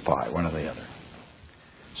 piece of pie, one or the other.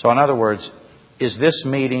 So in other words, is this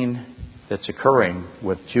meeting that's occurring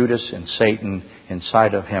with Judas and Satan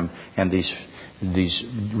inside of him and these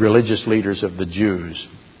religious leaders of the Jews,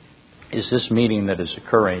 is this meeting that is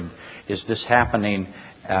occurring, is this happening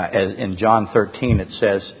as in John 13 it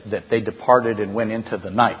says that they departed and went into the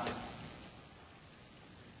night.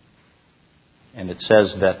 And it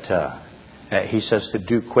says that he says to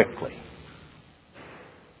do quickly.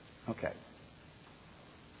 Okay.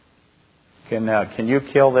 Can you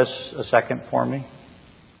kill this a second for me?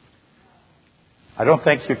 I don't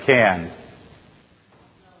think you can.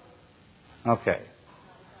 Okay.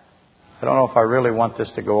 I don't know if I really want this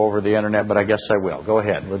to go over the internet, but I guess I will. Go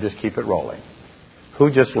ahead. We'll just keep it rolling.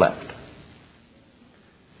 Who just left?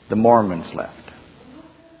 The Mormons left.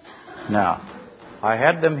 Now, I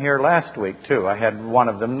had them here last week too. I had one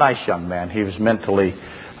of them, nice young man. He was mentally,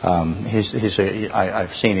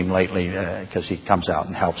 I've seen him lately because he comes out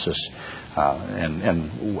and helps us,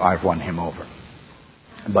 and I've won him over.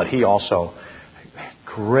 But he also,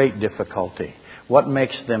 great difficulty. What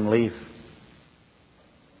makes them leave?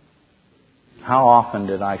 How often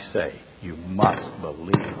did I say, you must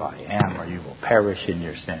believe I am or you will perish in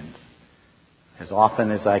your sins? As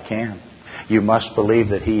often as I can. You must believe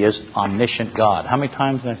that He is omniscient God. How many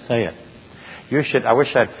times did I say it? I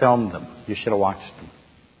wish I'd filmed them. You should have watched them.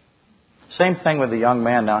 Same thing with the young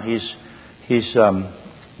man now. He's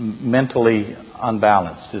mentally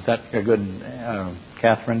unbalanced. Is that a good,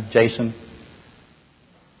 Catherine? Jason?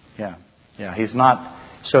 Yeah. He's not.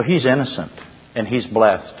 So he's innocent, and he's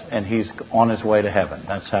blessed, and he's on his way to heaven.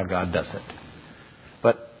 That's how God does it.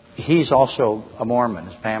 But he's also a Mormon.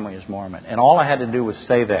 His family is Mormon. And all I had to do was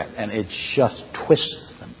say that, and it just twists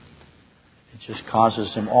them. It just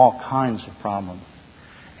causes them all kinds of problems.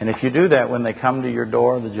 And if you do that when they come to your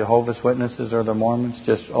door, the Jehovah's Witnesses or the Mormons,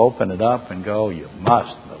 just open it up and go, you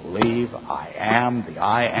must believe I am the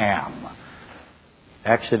I am.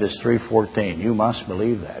 Exodus 3:14, you must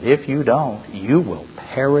believe that. If you don't, you will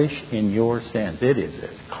perish in your sins. It is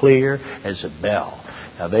as clear as a bell.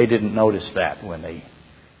 Now, they didn't notice that when they...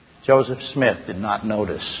 Joseph Smith did not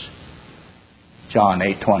notice John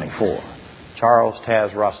 8:24. Charles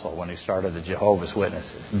Taz Russell, when he started the Jehovah's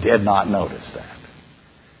Witnesses, did not notice that.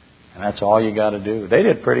 And that's all you got to do. They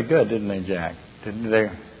did pretty good, didn't they, Jack? Didn't they?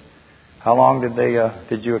 How long did they?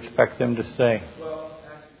 Did you expect them to stay? Well,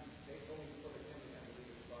 actually, they told me before they came in, I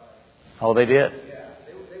believe it was 5. Oh, they did. Yeah,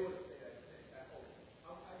 they would have stayed at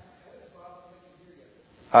home. I had a problem making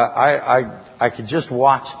here yet. I could just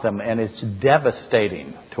watch them, and it's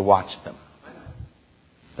devastating to watch them.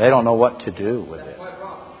 They don't know what to do with it.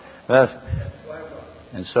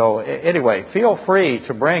 And so, anyway, feel free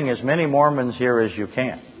to bring as many Mormons here as you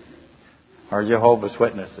can, or Jehovah's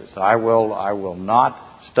Witnesses. I will not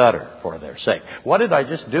stutter for their sake. What did I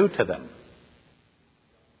just do to them?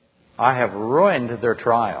 I have ruined their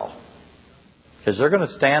trial. Because they're going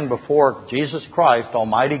to stand before Jesus Christ,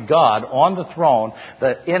 Almighty God, on the throne,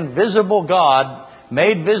 the invisible God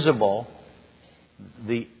made visible.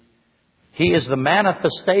 He is the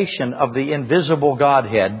manifestation of the invisible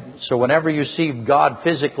Godhead. So whenever you see God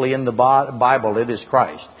physically in the Bible, it is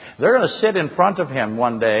Christ. They're going to sit in front of Him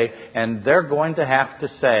one day, and they're going to have to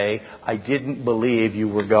say, I didn't believe you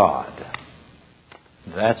were God.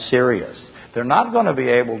 That's serious. They're not going to be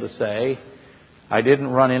able to say, I didn't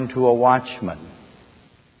run into a watchman,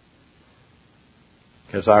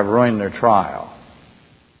 because I've ruined their trial.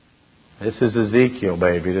 This is Ezekiel,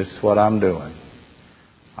 baby. This is what I'm doing.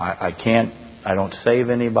 I don't save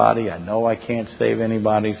anybody. I know I can't save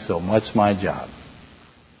anybody, so what's my job?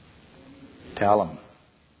 Tell them.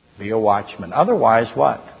 Be a watchman. Otherwise,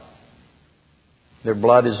 what? Their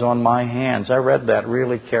blood is on my hands. I read that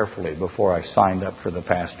really carefully before I signed up for the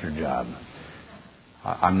pastor job.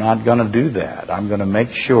 I'm not going to do that. I'm going to make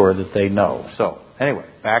sure that they know. So, anyway,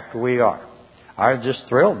 back where we are. I was just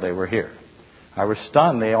thrilled they were here. I was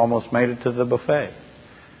stunned they almost made it to the buffet.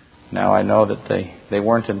 Now I know that they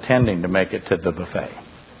weren't intending to make it to the buffet.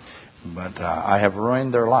 But I have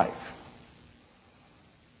ruined their life.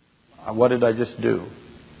 What did I just do?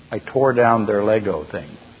 I tore down their Lego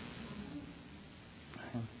thing.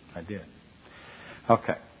 I did.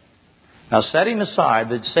 Okay. Now, setting aside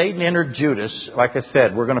that Satan entered Judas, like I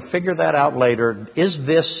said, we're going to figure that out later.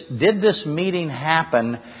 Did this meeting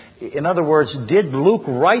happen? In other words, did Luke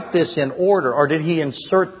write this in order, or did he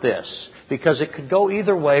insert this? Because it could go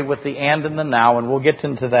either way with the and the now, and we'll get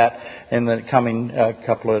into that in the coming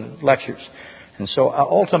couple of lectures. And so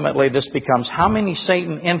ultimately this becomes, how many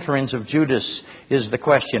Satan enterings of Judas is the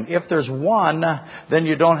question. If there's one, then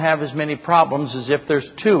you don't have as many problems as if there's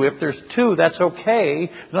two. If there's two, that's okay.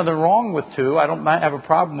 There's nothing wrong with two. I don't have a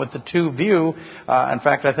problem with the two view. In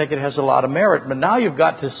fact, I think it has a lot of merit. But now you've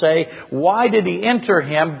got to say, why did he enter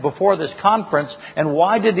him before this conference? And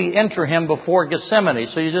why did he enter him before Gethsemane?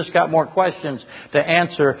 So you just got more questions to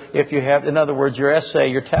answer if you have, in other words, your essay,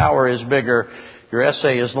 your tower is bigger, your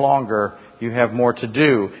essay is longer. You have more to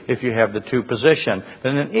do if you have the two position.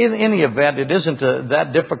 And in any event, it isn't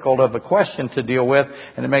that difficult of a question to deal with,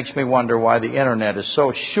 and it makes me wonder why the Internet is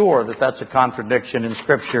so sure that that's a contradiction in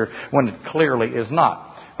Scripture when it clearly is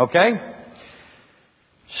not. Okay?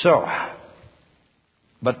 So,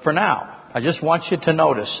 but for now, I just want you to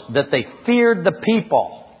notice that they feared the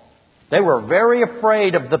people. They were very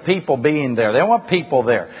afraid of the people being there. They don't want people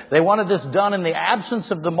there. They wanted this done in the absence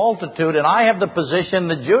of the multitude. And I have the position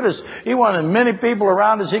that Judas, he wanted as many people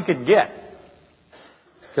around as he could get.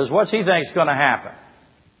 Because what's he think is going to happen?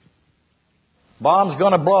 Bomb's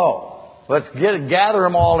going to blow. Let's gather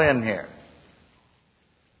them all in here.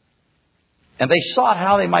 And they sought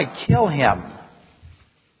how they might kill him.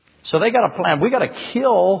 So they got a plan. We got to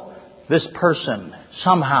kill this person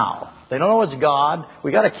somehow. They don't know it's God.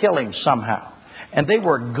 We got to kill him somehow. And they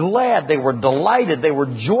were glad, they were delighted, they were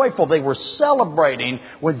joyful, they were celebrating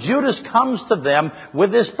when Judas comes to them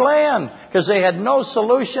with this plan. Because they had no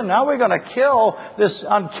solution. Now we're going to kill this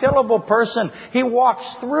unkillable person. He walks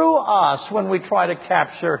through us when we try to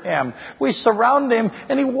capture him. We surround him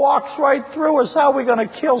and he walks right through us. How are we going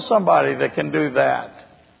to kill somebody that can do that?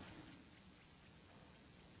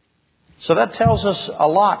 So that tells us a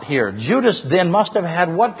lot here. Judas then must have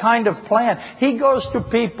had what kind of plan? He goes to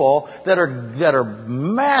people that are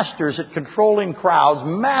masters at controlling crowds,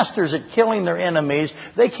 masters at killing their enemies.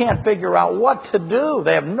 They can't figure out what to do.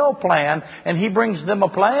 They have no plan, and he brings them a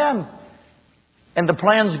plan. And the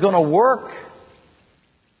plan's going to work.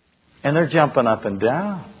 And they're jumping up and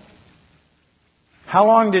down. How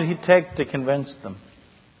long did he take to convince them?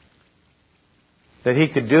 That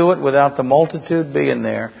he could do it without the multitude being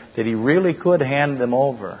there. That he really could hand them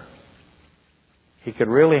over. He could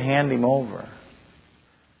really hand him over.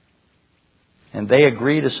 And they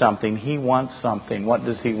agree to something. He wants something. What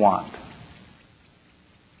does he want?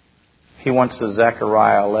 He wants the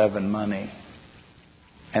Zechariah 11 money.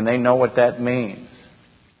 And they know what that means.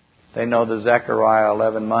 They know the Zechariah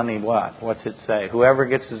 11 money what? What's it say? Whoever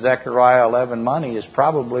gets the Zechariah 11 money is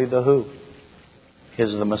probably the who?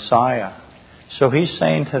 Is the Messiah. So he's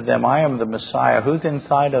saying to them, I am the Messiah. Who's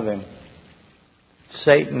inside of him?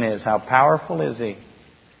 Satan is. How powerful is he?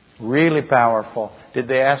 Really powerful. Did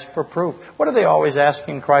they ask for proof? What are they always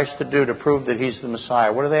asking Christ to do to prove that he's the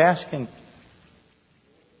Messiah? What are they asking?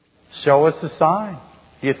 Show us a sign.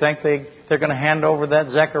 Do you think they're going to hand over that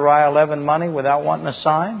Zechariah 11 money without wanting a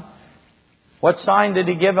sign? What sign did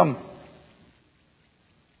he give them?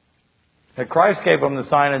 That Christ gave them the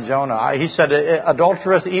sign of Jonah. He said,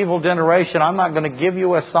 adulterous, evil generation, I'm not going to give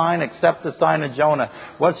you a sign except the sign of Jonah.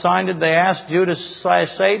 What sign did they ask Judas /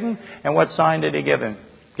 Satan? And what sign did he give him?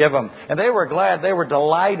 And they were glad. They were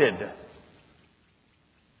delighted.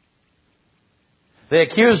 They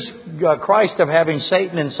accused Christ of having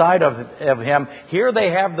Satan inside of him. Here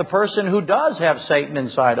they have the person who does have Satan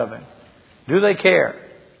inside of him. Do they care?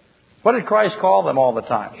 What did Christ call them all the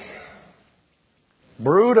time?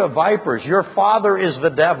 Brood of vipers, your father is the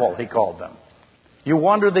devil, he called them. You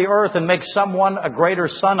wander the earth and make someone a greater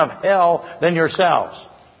son of hell than yourselves.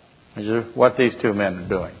 This is what these two men are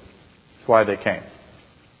doing. That's why they came.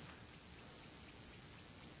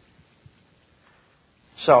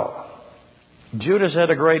 So, Judas had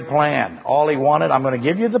a great plan. All he wanted, I'm going to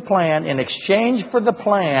give you the plan. In exchange for the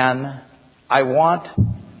plan, I want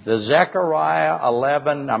the Zechariah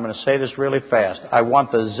 11, I'm going to say this really fast. I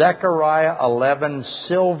want the Zechariah 11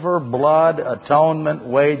 silver blood atonement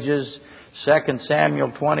wages. 2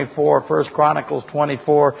 Samuel 24, 1 Chronicles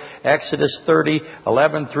 24, Exodus 30,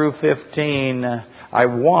 11 through 15. I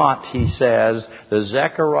want, he says, the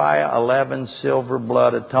Zechariah 11 silver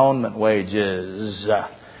blood atonement wages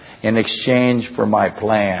in exchange for my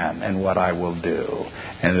plan and what I will do.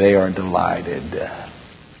 And they are delighted.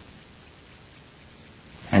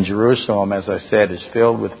 And Jerusalem, as I said, is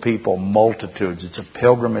filled with people, multitudes. It's a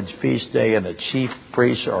pilgrimage feast day, and the chief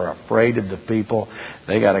priests are afraid of the people.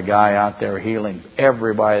 They got a guy out there healing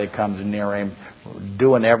everybody that comes near him,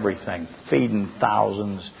 doing everything, feeding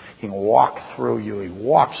thousands. He can walk through you. He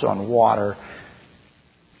walks on water.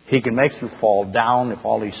 He can make you fall down if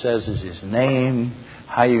all he says is his name.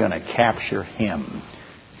 How are you going to capture him?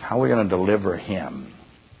 How are we going to deliver him?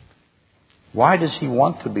 Why does he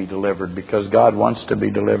want to be delivered? Because God wants to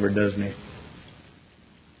be delivered, doesn't he?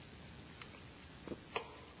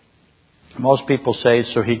 Most people say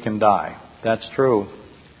so he can die. That's true.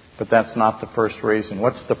 But that's not the first reason.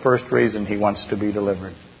 What's the first reason he wants to be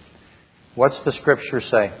delivered? What's the Scripture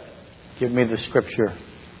say? Give me the Scripture.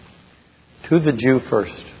 To the Jew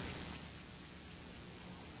first.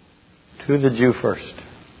 To the Jew first.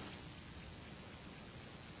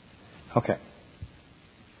 Okay.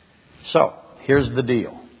 So, here's the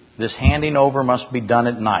deal. This handing over must be done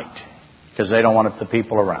at night because they don't want the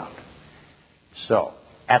people around. So,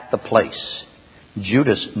 at the place.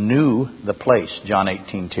 Judas knew the place, John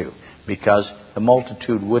 18:2, because the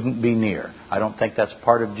multitude wouldn't be near. I don't think that's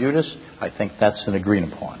part of Judas. I think that's an agreed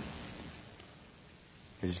upon.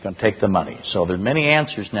 He's going to take the money. So there's many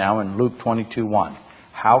answers now in Luke 22:1.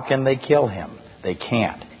 How can they kill him? They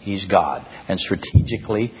can't. He's God. And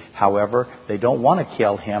strategically, however, they don't want to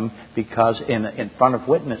kill him because in front of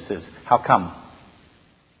witnesses. How come?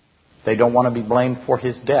 They don't want to be blamed for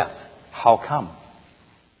his death. How come?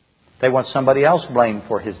 They want somebody else blamed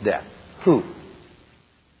for his death. Who?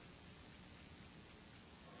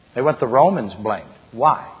 They want the Romans blamed.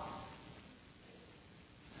 Why?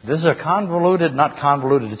 This is a not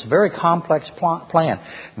convoluted, it's a very complex plan.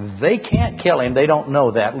 They can't kill him, they don't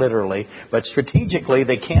know that literally, but strategically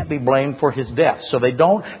they can't be blamed for his death. So they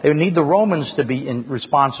need the Romans to be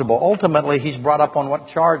responsible. Ultimately, he's brought up on what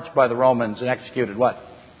charge by the Romans and executed what?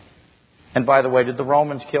 And by the way, did the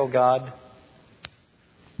Romans kill God?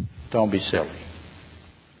 Don't be silly.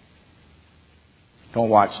 Don't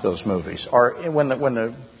watch those movies. Or when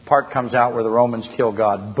the part comes out where the Romans kill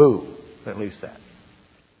God, boo, at least that.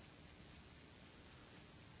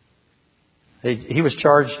 He was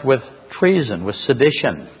charged with treason, with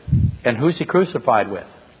sedition. And who's he crucified with?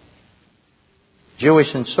 Jewish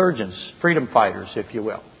insurgents, freedom fighters, if you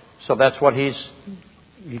will. So that's what he's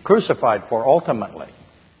crucified for ultimately.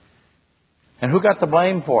 And who got the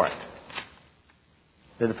blame for it?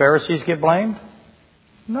 Did the Pharisees get blamed?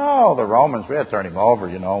 No, the Romans. We had to turn him over,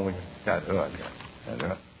 We got to do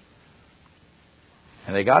it.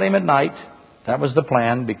 And they got him at night. That was the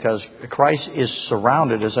plan, because Christ is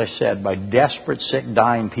surrounded, as I said, by desperate, sick,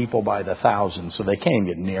 dying people by the thousands. So they can't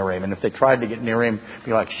get near him. And if they tried to get near him, it'd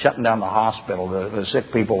be like shutting down the hospital. The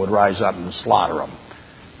sick people would rise up and slaughter them.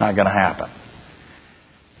 Not going to happen.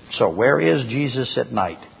 So where is Jesus at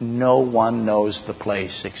night? No one knows the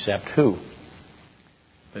place except who?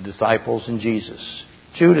 The disciples and Jesus.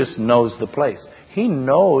 Judas knows the place. He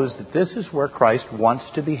knows that this is where Christ wants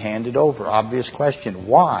to be handed over. Obvious question.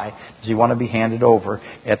 Why does he want to be handed over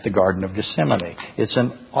at the Garden of Gethsemane? It's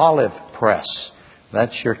an olive press.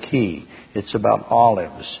 That's your key. It's about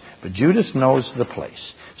olives. But Judas knows the place.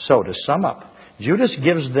 So to sum up, Judas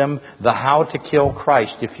gives them the how to kill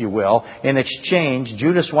Christ, if you will. In exchange,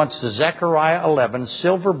 Judas wants the Zechariah 11,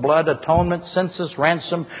 silver, blood, atonement, census,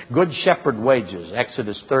 ransom, good shepherd wages.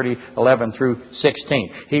 Exodus 30, 11 through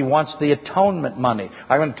 16. He wants the atonement money.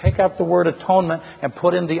 I'm going to take out the word atonement and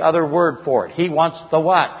put in the other word for it. He wants the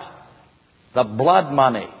what? The blood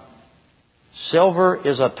money. Silver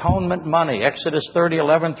is atonement money. Exodus 30,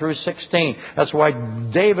 11 through 16. That's why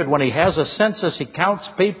David, when he has a census, he counts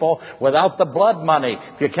people without the blood money.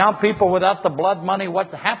 If you count people without the blood money,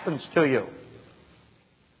 what happens to you?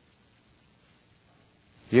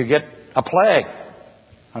 You get a plague.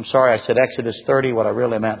 I'm sorry, I said Exodus 30. What I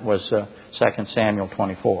really meant was 2 Samuel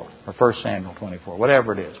 24. Or 1 Samuel 24.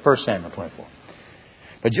 Whatever it is. 1 Samuel 24.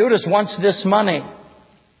 But Judas wants this money.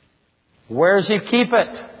 Where does he keep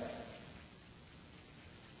it?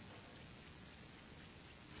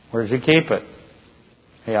 Where does he keep it?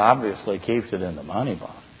 He obviously keeps it in the money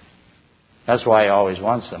box. That's why he always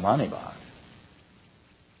wants the money box.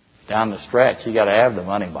 Down the stretch, you got to have the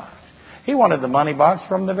money box. He wanted the money box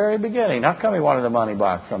from the very beginning. How come he wanted the money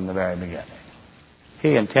box from the very beginning?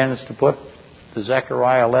 He intends to put the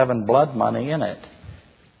Zechariah 11 blood money in it.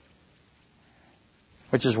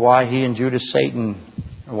 Which is why he and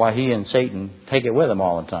Satan take it with him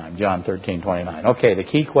all the time. John 13:29. Okay, the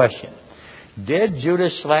key question. Did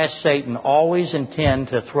Judas/Satan always intend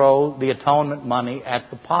to throw the atonement money at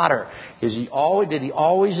the potter? Did he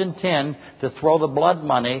always intend to throw the blood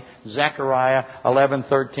money, Zechariah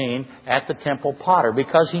 11:13, at the temple potter?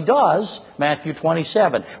 Because he does, Matthew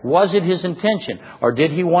 27. Was it his intention? Or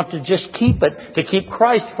did he want to just keep it to keep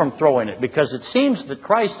Christ from throwing it? Because it seems that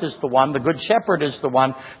Christ is the one, the good shepherd is the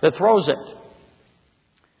one that throws it.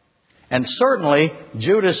 And certainly,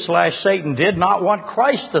 Judas/Satan did not want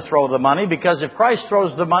Christ to throw the money, because if Christ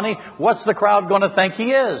throws the money, what's the crowd going to think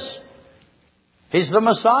he is? He's the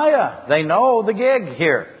Messiah. They know the gig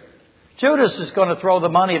here. Judas is going to throw the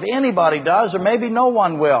money if anybody does, or maybe no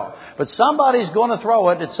one will. But somebody's going to throw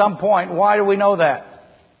it at some point. Why do we know that?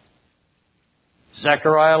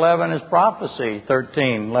 Zechariah 11 is prophecy,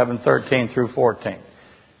 11:13 through 14.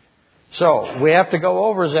 So, we have to go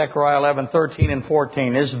over Zechariah 11:13 and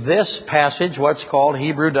 14. Is this passage what's called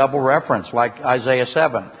Hebrew double reference, like Isaiah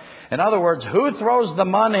 7? In other words, who throws the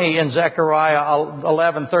money in Zechariah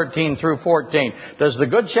 11:13 through 14? Does the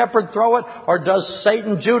Good Shepherd throw it, or does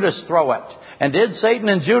Satan Judas throw it? And did Satan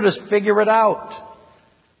and Judas figure it out?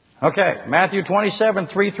 Okay, Matthew 27,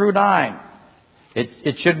 3 through 9.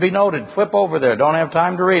 It should be noted. Flip over there. Don't have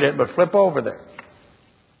time to read it, but flip over there.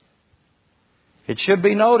 It should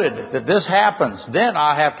be noted that this happens. Then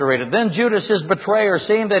I have to read it. Then Judas, his betrayer,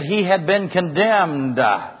 seeing that he had been condemned.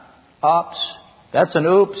 Oops. That's an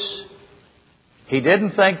oops. He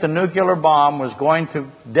didn't think the nuclear bomb was going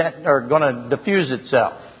to diffuse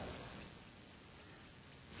itself.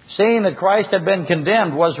 Seeing that Christ had been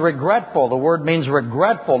condemned, was regretful. The word means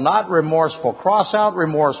regretful, not remorseful. Cross out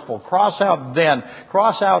remorseful. Cross out then.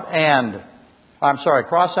 Cross out and.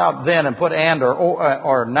 Cross out then and put and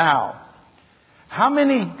or now. How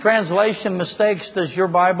many translation mistakes does your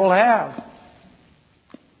Bible have?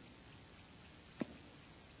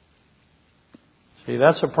 See,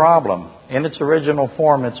 that's a problem. In its original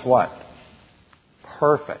form, it's what?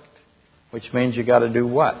 Perfect. Which means you got to do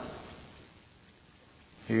what?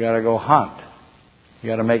 You got to go hunt. You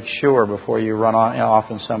got to make sure before you run off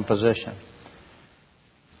in some position.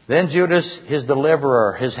 Then Judas, his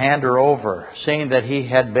deliverer, his hander over, seeing that he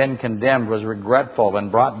had been condemned, was regretful and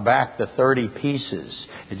brought back the 30 pieces.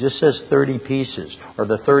 It just says 30 pieces, or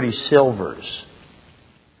the 30 silvers,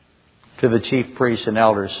 to the chief priests and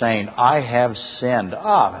elders, saying, I have sinned.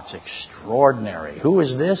 That's extraordinary. Who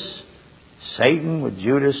is this? Satan with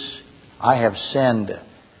Judas. I have sinned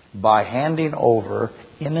by handing over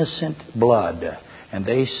innocent blood. And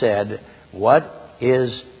they said, what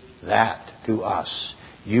is that to us?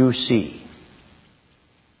 You see.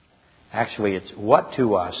 Actually, it's what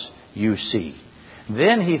to us you see.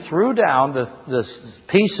 Then he threw down the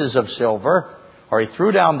pieces of silver, or he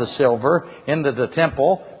threw down the silver into the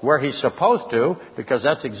temple where he's supposed to, because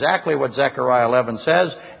that's exactly what Zechariah 11 says,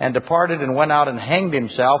 and departed and went out and hanged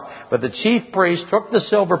himself. But the chief priest took the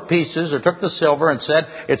silver pieces, or took the silver, and said,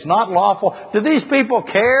 it's not lawful. Do these people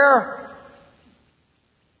care?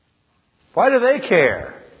 Why do they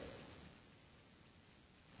care?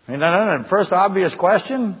 I mean, first obvious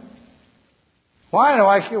question, why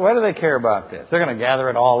do they care about this? They're going to gather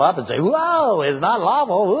it all up and say, whoa, it's not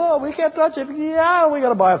lawful. Whoa, we can't touch it. Yeah, we got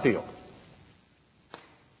to buy a field.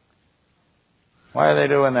 Why are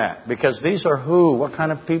they doing that? Because these are who? What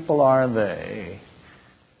kind of people are they?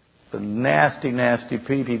 The nasty, nasty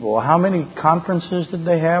people. How many conferences did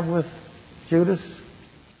they have with Judas?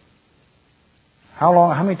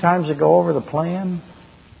 How many times did they go over the plan?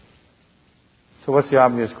 So what's the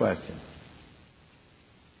obvious question?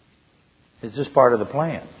 Is this part of the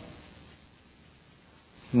plan?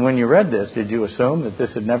 And when you read this, did you assume that this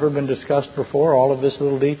had never been discussed before, all of this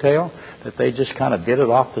little detail? That they just kind of did it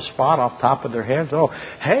off the spot, off top of their heads? Oh,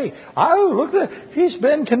 hey, look at that. He's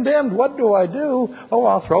been condemned. What do I do? Oh,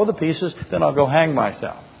 I'll throw the pieces, then I'll go hang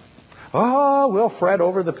myself. Oh, we'll fret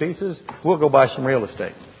over the pieces. We'll go buy some real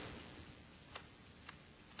estate.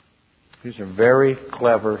 These are very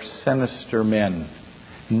clever, sinister men.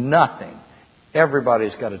 Nothing.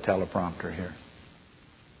 Everybody's got a teleprompter here.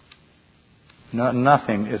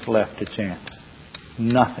 Nothing is left to chance.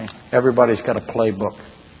 Nothing. Everybody's got a playbook.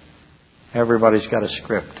 Everybody's got a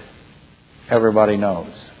script. Everybody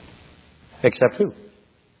knows. Except who?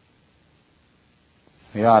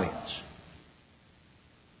 The audience.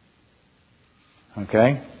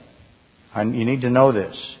 Okay? You need to know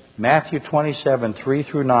this. Matthew 27, 3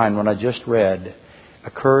 through 9, when I just read,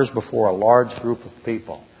 occurs before a large group of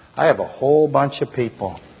people. I have a whole bunch of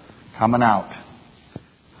people coming out.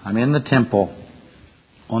 I'm in the temple,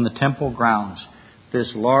 on the temple grounds. This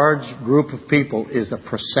large group of people is a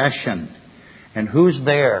procession. And who's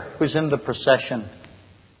there? Who's in the procession?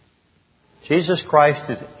 Jesus Christ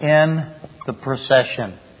is in the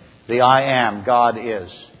procession. The I Am, God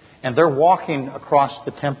is. And they're walking across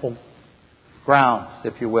the temple grounds,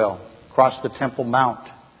 if you will, across the Temple Mount.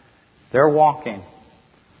 They're walking.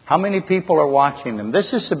 How many people are watching them? This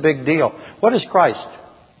is a big deal. What is Christ?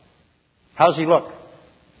 How's he look?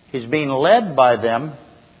 He's being led by them,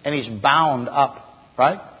 and he's bound up,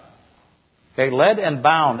 right? Okay, led and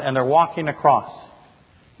bound, and they're walking across.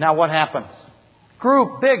 Now what happens?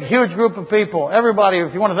 Big, huge group of people. Everybody,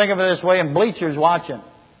 if you want to think of it this way, in bleachers watching.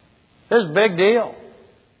 This is a big deal.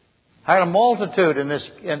 I had a multitude in this.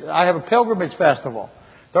 I have a pilgrimage festival.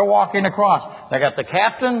 They're walking across. I got the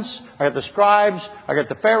captains, I got the scribes, I got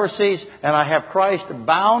the Pharisees, and I have Christ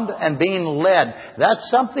bound and being led. That's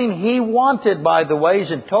something he wanted, by the way. He's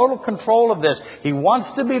in total control of this. He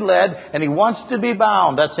wants to be led and he wants to be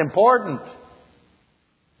bound. That's important.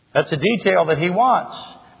 That's a detail that he wants.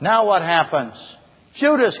 Now what happens?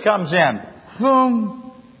 Judas comes in.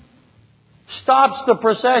 Boom. Stops the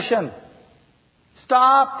procession.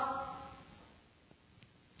 Stop.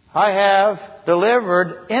 I have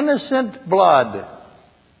delivered innocent blood.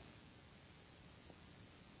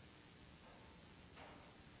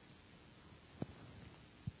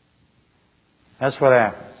 That's what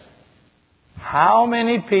happens. How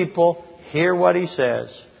many people hear what he says?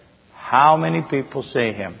 How many people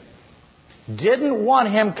see him? Didn't want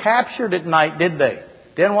him captured at night, did they?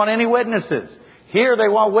 Didn't want any witnesses. Here they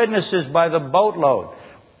want witnesses by the boatload.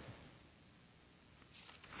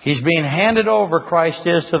 He's being handed over, Christ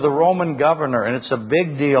is, to the Roman governor, and it's a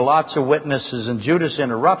big deal, lots of witnesses, and Judas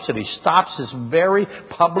interrupts it. He stops this very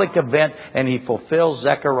public event, and he fulfills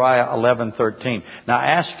Zechariah 11:13. Now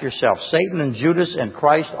ask yourself, Satan and Judas and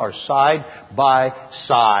Christ are side by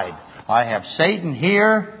side. I have Satan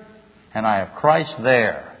here, and I have Christ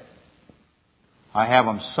there. I have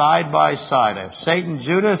them side by side. I have Satan,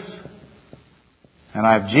 Judas, and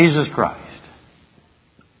I have Jesus Christ.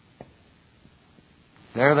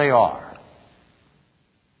 There they are.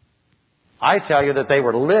 I tell you that they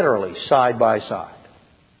were literally side by side.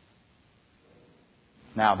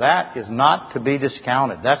 Now that is not to be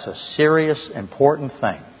discounted. That's a serious, important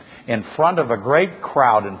thing. In front of a great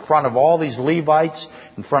crowd, in front of all these Levites,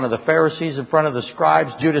 in front of the Pharisees, in front of the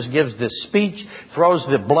scribes, Judas gives this speech, throws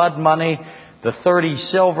the blood money, the 30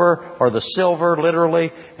 silver, or the silver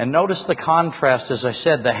literally. And notice the contrast, as I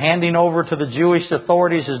said, the handing over to the Jewish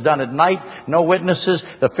authorities is done at night, no witnesses.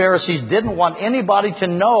 The Pharisees didn't want anybody to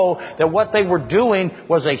know that what they were doing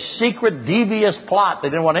was a secret, devious plot. They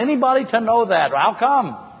didn't want anybody to know that. How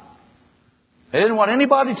come? They didn't want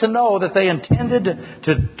anybody to know that they intended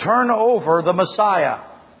to turn over the Messiah.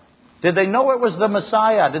 Did they know it was the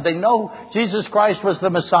Messiah? Did they know Jesus Christ was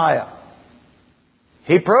the Messiah?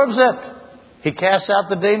 He proves it. He casts out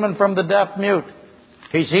the demon from the deaf mute.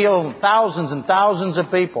 He's healed thousands and thousands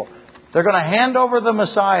of people. They're going to hand over the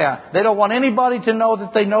Messiah. They don't want anybody to know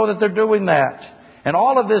that they're doing that. And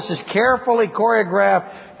all of this is carefully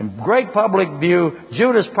choreographed in great public view.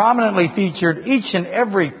 Judas prominently featured each and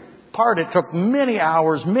every part. It took many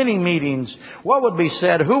hours, many meetings. What would be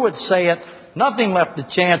said? Who would say it? Nothing left to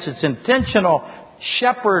chance. It's intentional.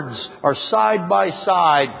 Shepherds are side by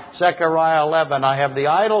side. Zechariah 11. I have the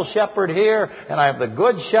idle shepherd here, and I have the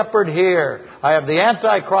good shepherd here. I have the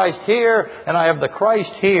Antichrist here, and I have the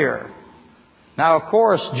Christ here. Now, of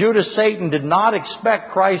course, Judas Satan did not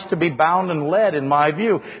expect Christ to be bound and led, in my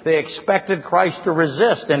view. They expected Christ to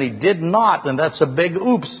resist, and He did not, and that's a big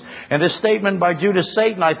oops. And this statement by Judas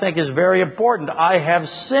Satan, I think, is very important. I have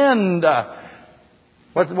sinned.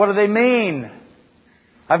 What do they mean?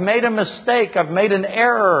 I've made a mistake. I've made an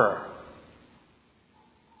error.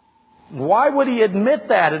 Why would he admit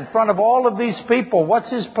that in front of all of these people? What's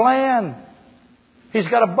his plan? He's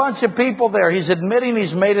got a bunch of people there. He's admitting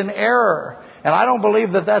he's made an error. And I don't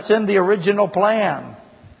believe that that's in the original plan.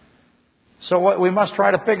 So we must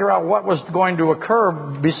try to figure out what was going to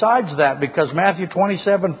occur besides that, because Matthew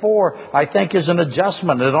 27:4, I think, is an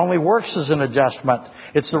adjustment. It only works as an adjustment.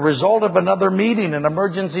 It's the result of another meeting, an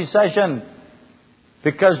emergency session.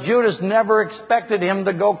 Because Judas never expected him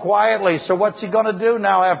to go quietly. So what's he going to do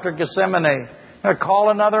now after Gethsemane? He's going to call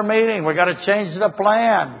another meeting. We've got to change the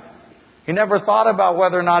plan. He never thought about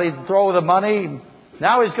whether or not he'd throw the money.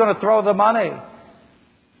 Now he's going to throw the money.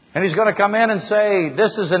 And he's going to come in and say,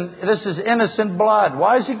 this is innocent blood.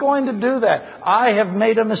 Why is he going to do that? I have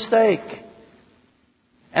made a mistake.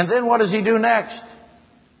 And then what does he do next?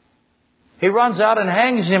 He runs out and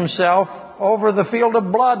hangs himself over the field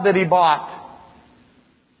of blood that he bought.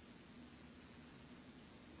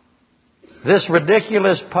 This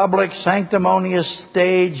ridiculous, public, sanctimonious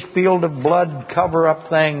stage, field of blood cover-up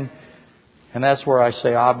thing. And that's where I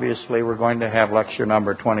say, obviously, we're going to have lecture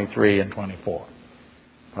number 23 and 24.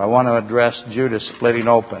 But I want to address Judas splitting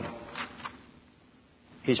open.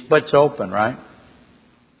 He splits open, right?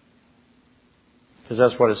 Because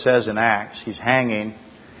that's what it says in Acts. He's hanging,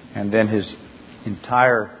 and then his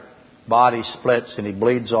entire body splits, and he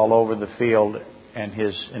bleeds all over the field, and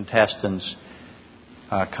his intestines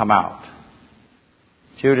come out.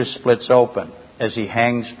 Judas splits open as he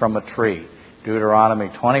hangs from a tree. Deuteronomy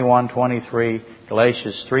 21:23,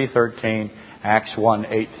 Galatians 3:13, Acts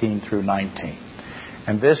 1:18 through 19.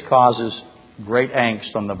 And this causes great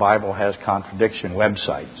angst on the Bible Has Contradiction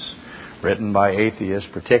websites, written by atheists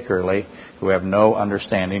particularly, who have no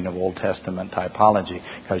understanding of Old Testament typology.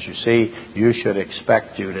 Because you see, you should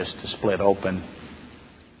expect Judas to split open.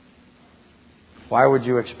 Why would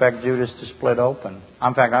you expect Judas to split open?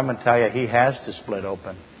 In fact, I'm going to tell you, he has to split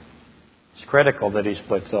open. It's critical that he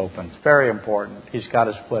splits open. It's very important. He's got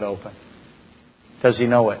to split open. Does he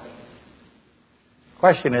know it? The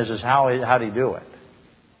question is how did he do it?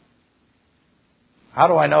 How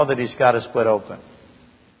do I know that he's got to split open?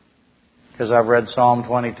 Because I've read Psalm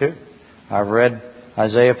 22. I've read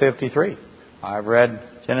Isaiah 53. I've read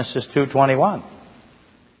Genesis 2:21.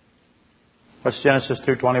 What's Genesis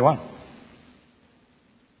 2:21?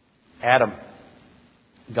 Adam.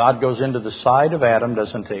 God goes into the side of Adam,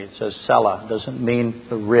 doesn't he? It says Selah. Doesn't mean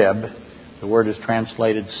the rib. The word is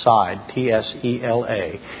translated side.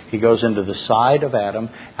 T-S-E-L-A. He goes into the side of Adam.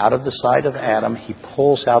 Out of the side of Adam, he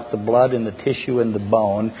pulls out the blood and the tissue and the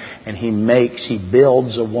bone, and he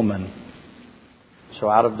builds a woman. So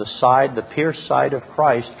out of the side, the pierced side of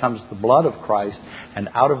Christ, comes the blood of Christ, and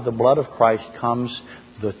out of the blood of Christ comes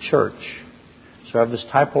the church. So I have this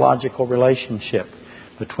typological relationship.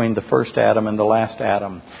 between the first Adam and the last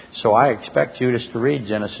Adam. So I expect Judas to read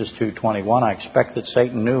Genesis 2:21. I expect that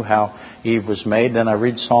Satan knew how Eve was made. Then I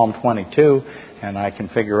read Psalm 22, and I can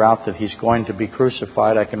figure out that he's going to be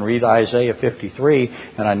crucified. I can read Isaiah 53,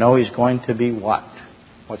 and I know he's going to be what?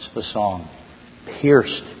 What's the song?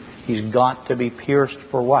 Pierced. He's got to be pierced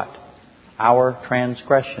for what? Our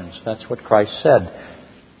transgressions. That's what Christ said.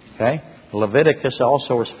 Okay? Leviticus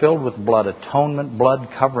also is filled with blood, atonement, blood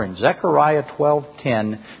covering. Zechariah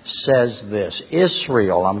 12:10 says this.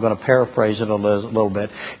 Israel, I'm going to paraphrase it a little bit.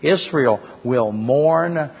 Israel will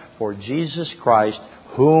mourn for Jesus Christ,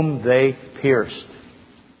 whom they pierced.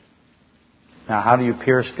 Now, how do you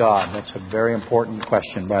pierce God? That's a very important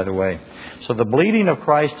question, by the way. So the bleeding of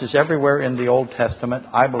Christ is everywhere in the Old Testament.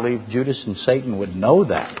 I believe Judas and Satan would know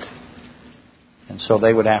that. And so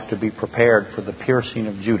they would have to be prepared for the piercing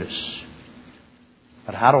of Judas.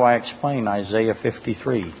 But how do I explain Isaiah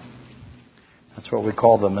 53? That's what we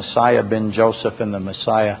call the Messiah ben Joseph and the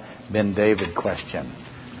Messiah ben David question.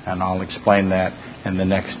 And I'll explain that in the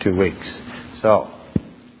next 2 weeks. So,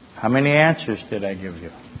 how many answers did I give you?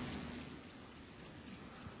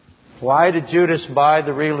 Why did Judas buy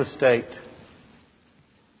the real estate?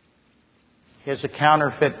 He has a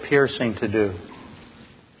counterfeit piercing to do.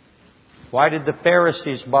 Why did the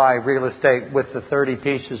Pharisees buy real estate with the 30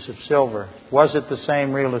 pieces of silver? Was it the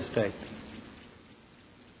same real estate?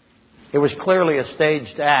 It was clearly a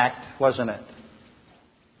staged act, wasn't it?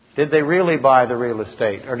 Did they really buy the real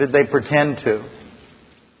estate, or did they pretend to?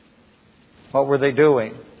 What were they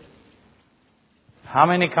doing? How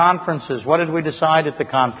many conferences? What did we decide at the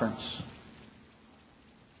conference?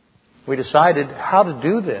 We decided how to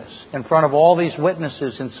do this in front of all these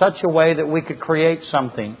witnesses in such a way that we could create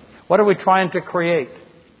something. What are we trying to create?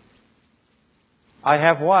 I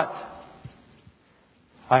have what?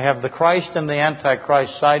 I have the Christ and the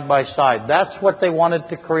Antichrist side by side. That's what they wanted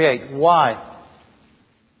to create. Why?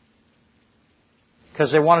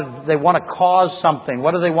 Because they want to cause something.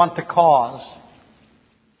 What do they want to cause?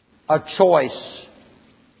 A choice.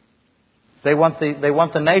 They want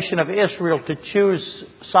the nation of Israel to choose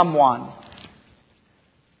someone.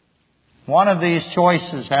 One of these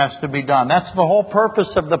choices has to be done. That's the whole purpose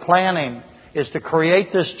of the planning, is to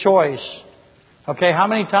create this choice. Okay, how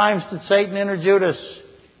many times did Satan enter Judas?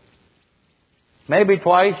 Maybe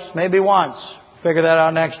twice, maybe once. Figure that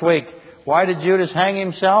out next week. Why did Judas hang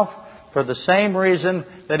himself? For the same reason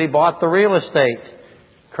that he bought the real estate.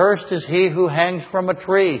 Cursed is he who hangs from a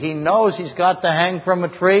tree. He knows he's got to hang from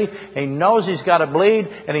a tree. He knows he's got to bleed.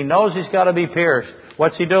 And he knows he's got to be pierced.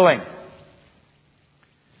 What's he doing?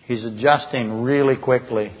 He's adjusting really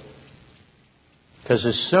quickly. Because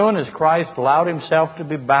as soon as Christ allowed himself to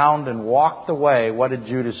be bound and walked away, what did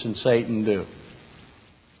Judas and Satan do?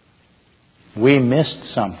 We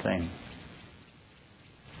missed something.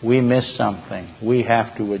 We missed something. We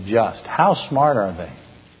have to adjust. How smart are they?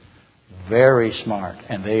 Very smart.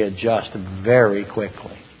 And they adjust very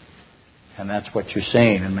quickly. And that's what you're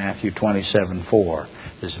seeing in Matthew 27:4.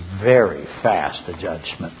 This very fast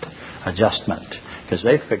adjustment. Because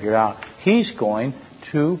they figure out he's going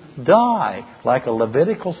to die like a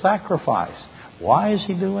Levitical sacrifice. Why is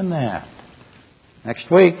he doing that? Next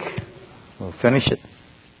week, we'll finish it.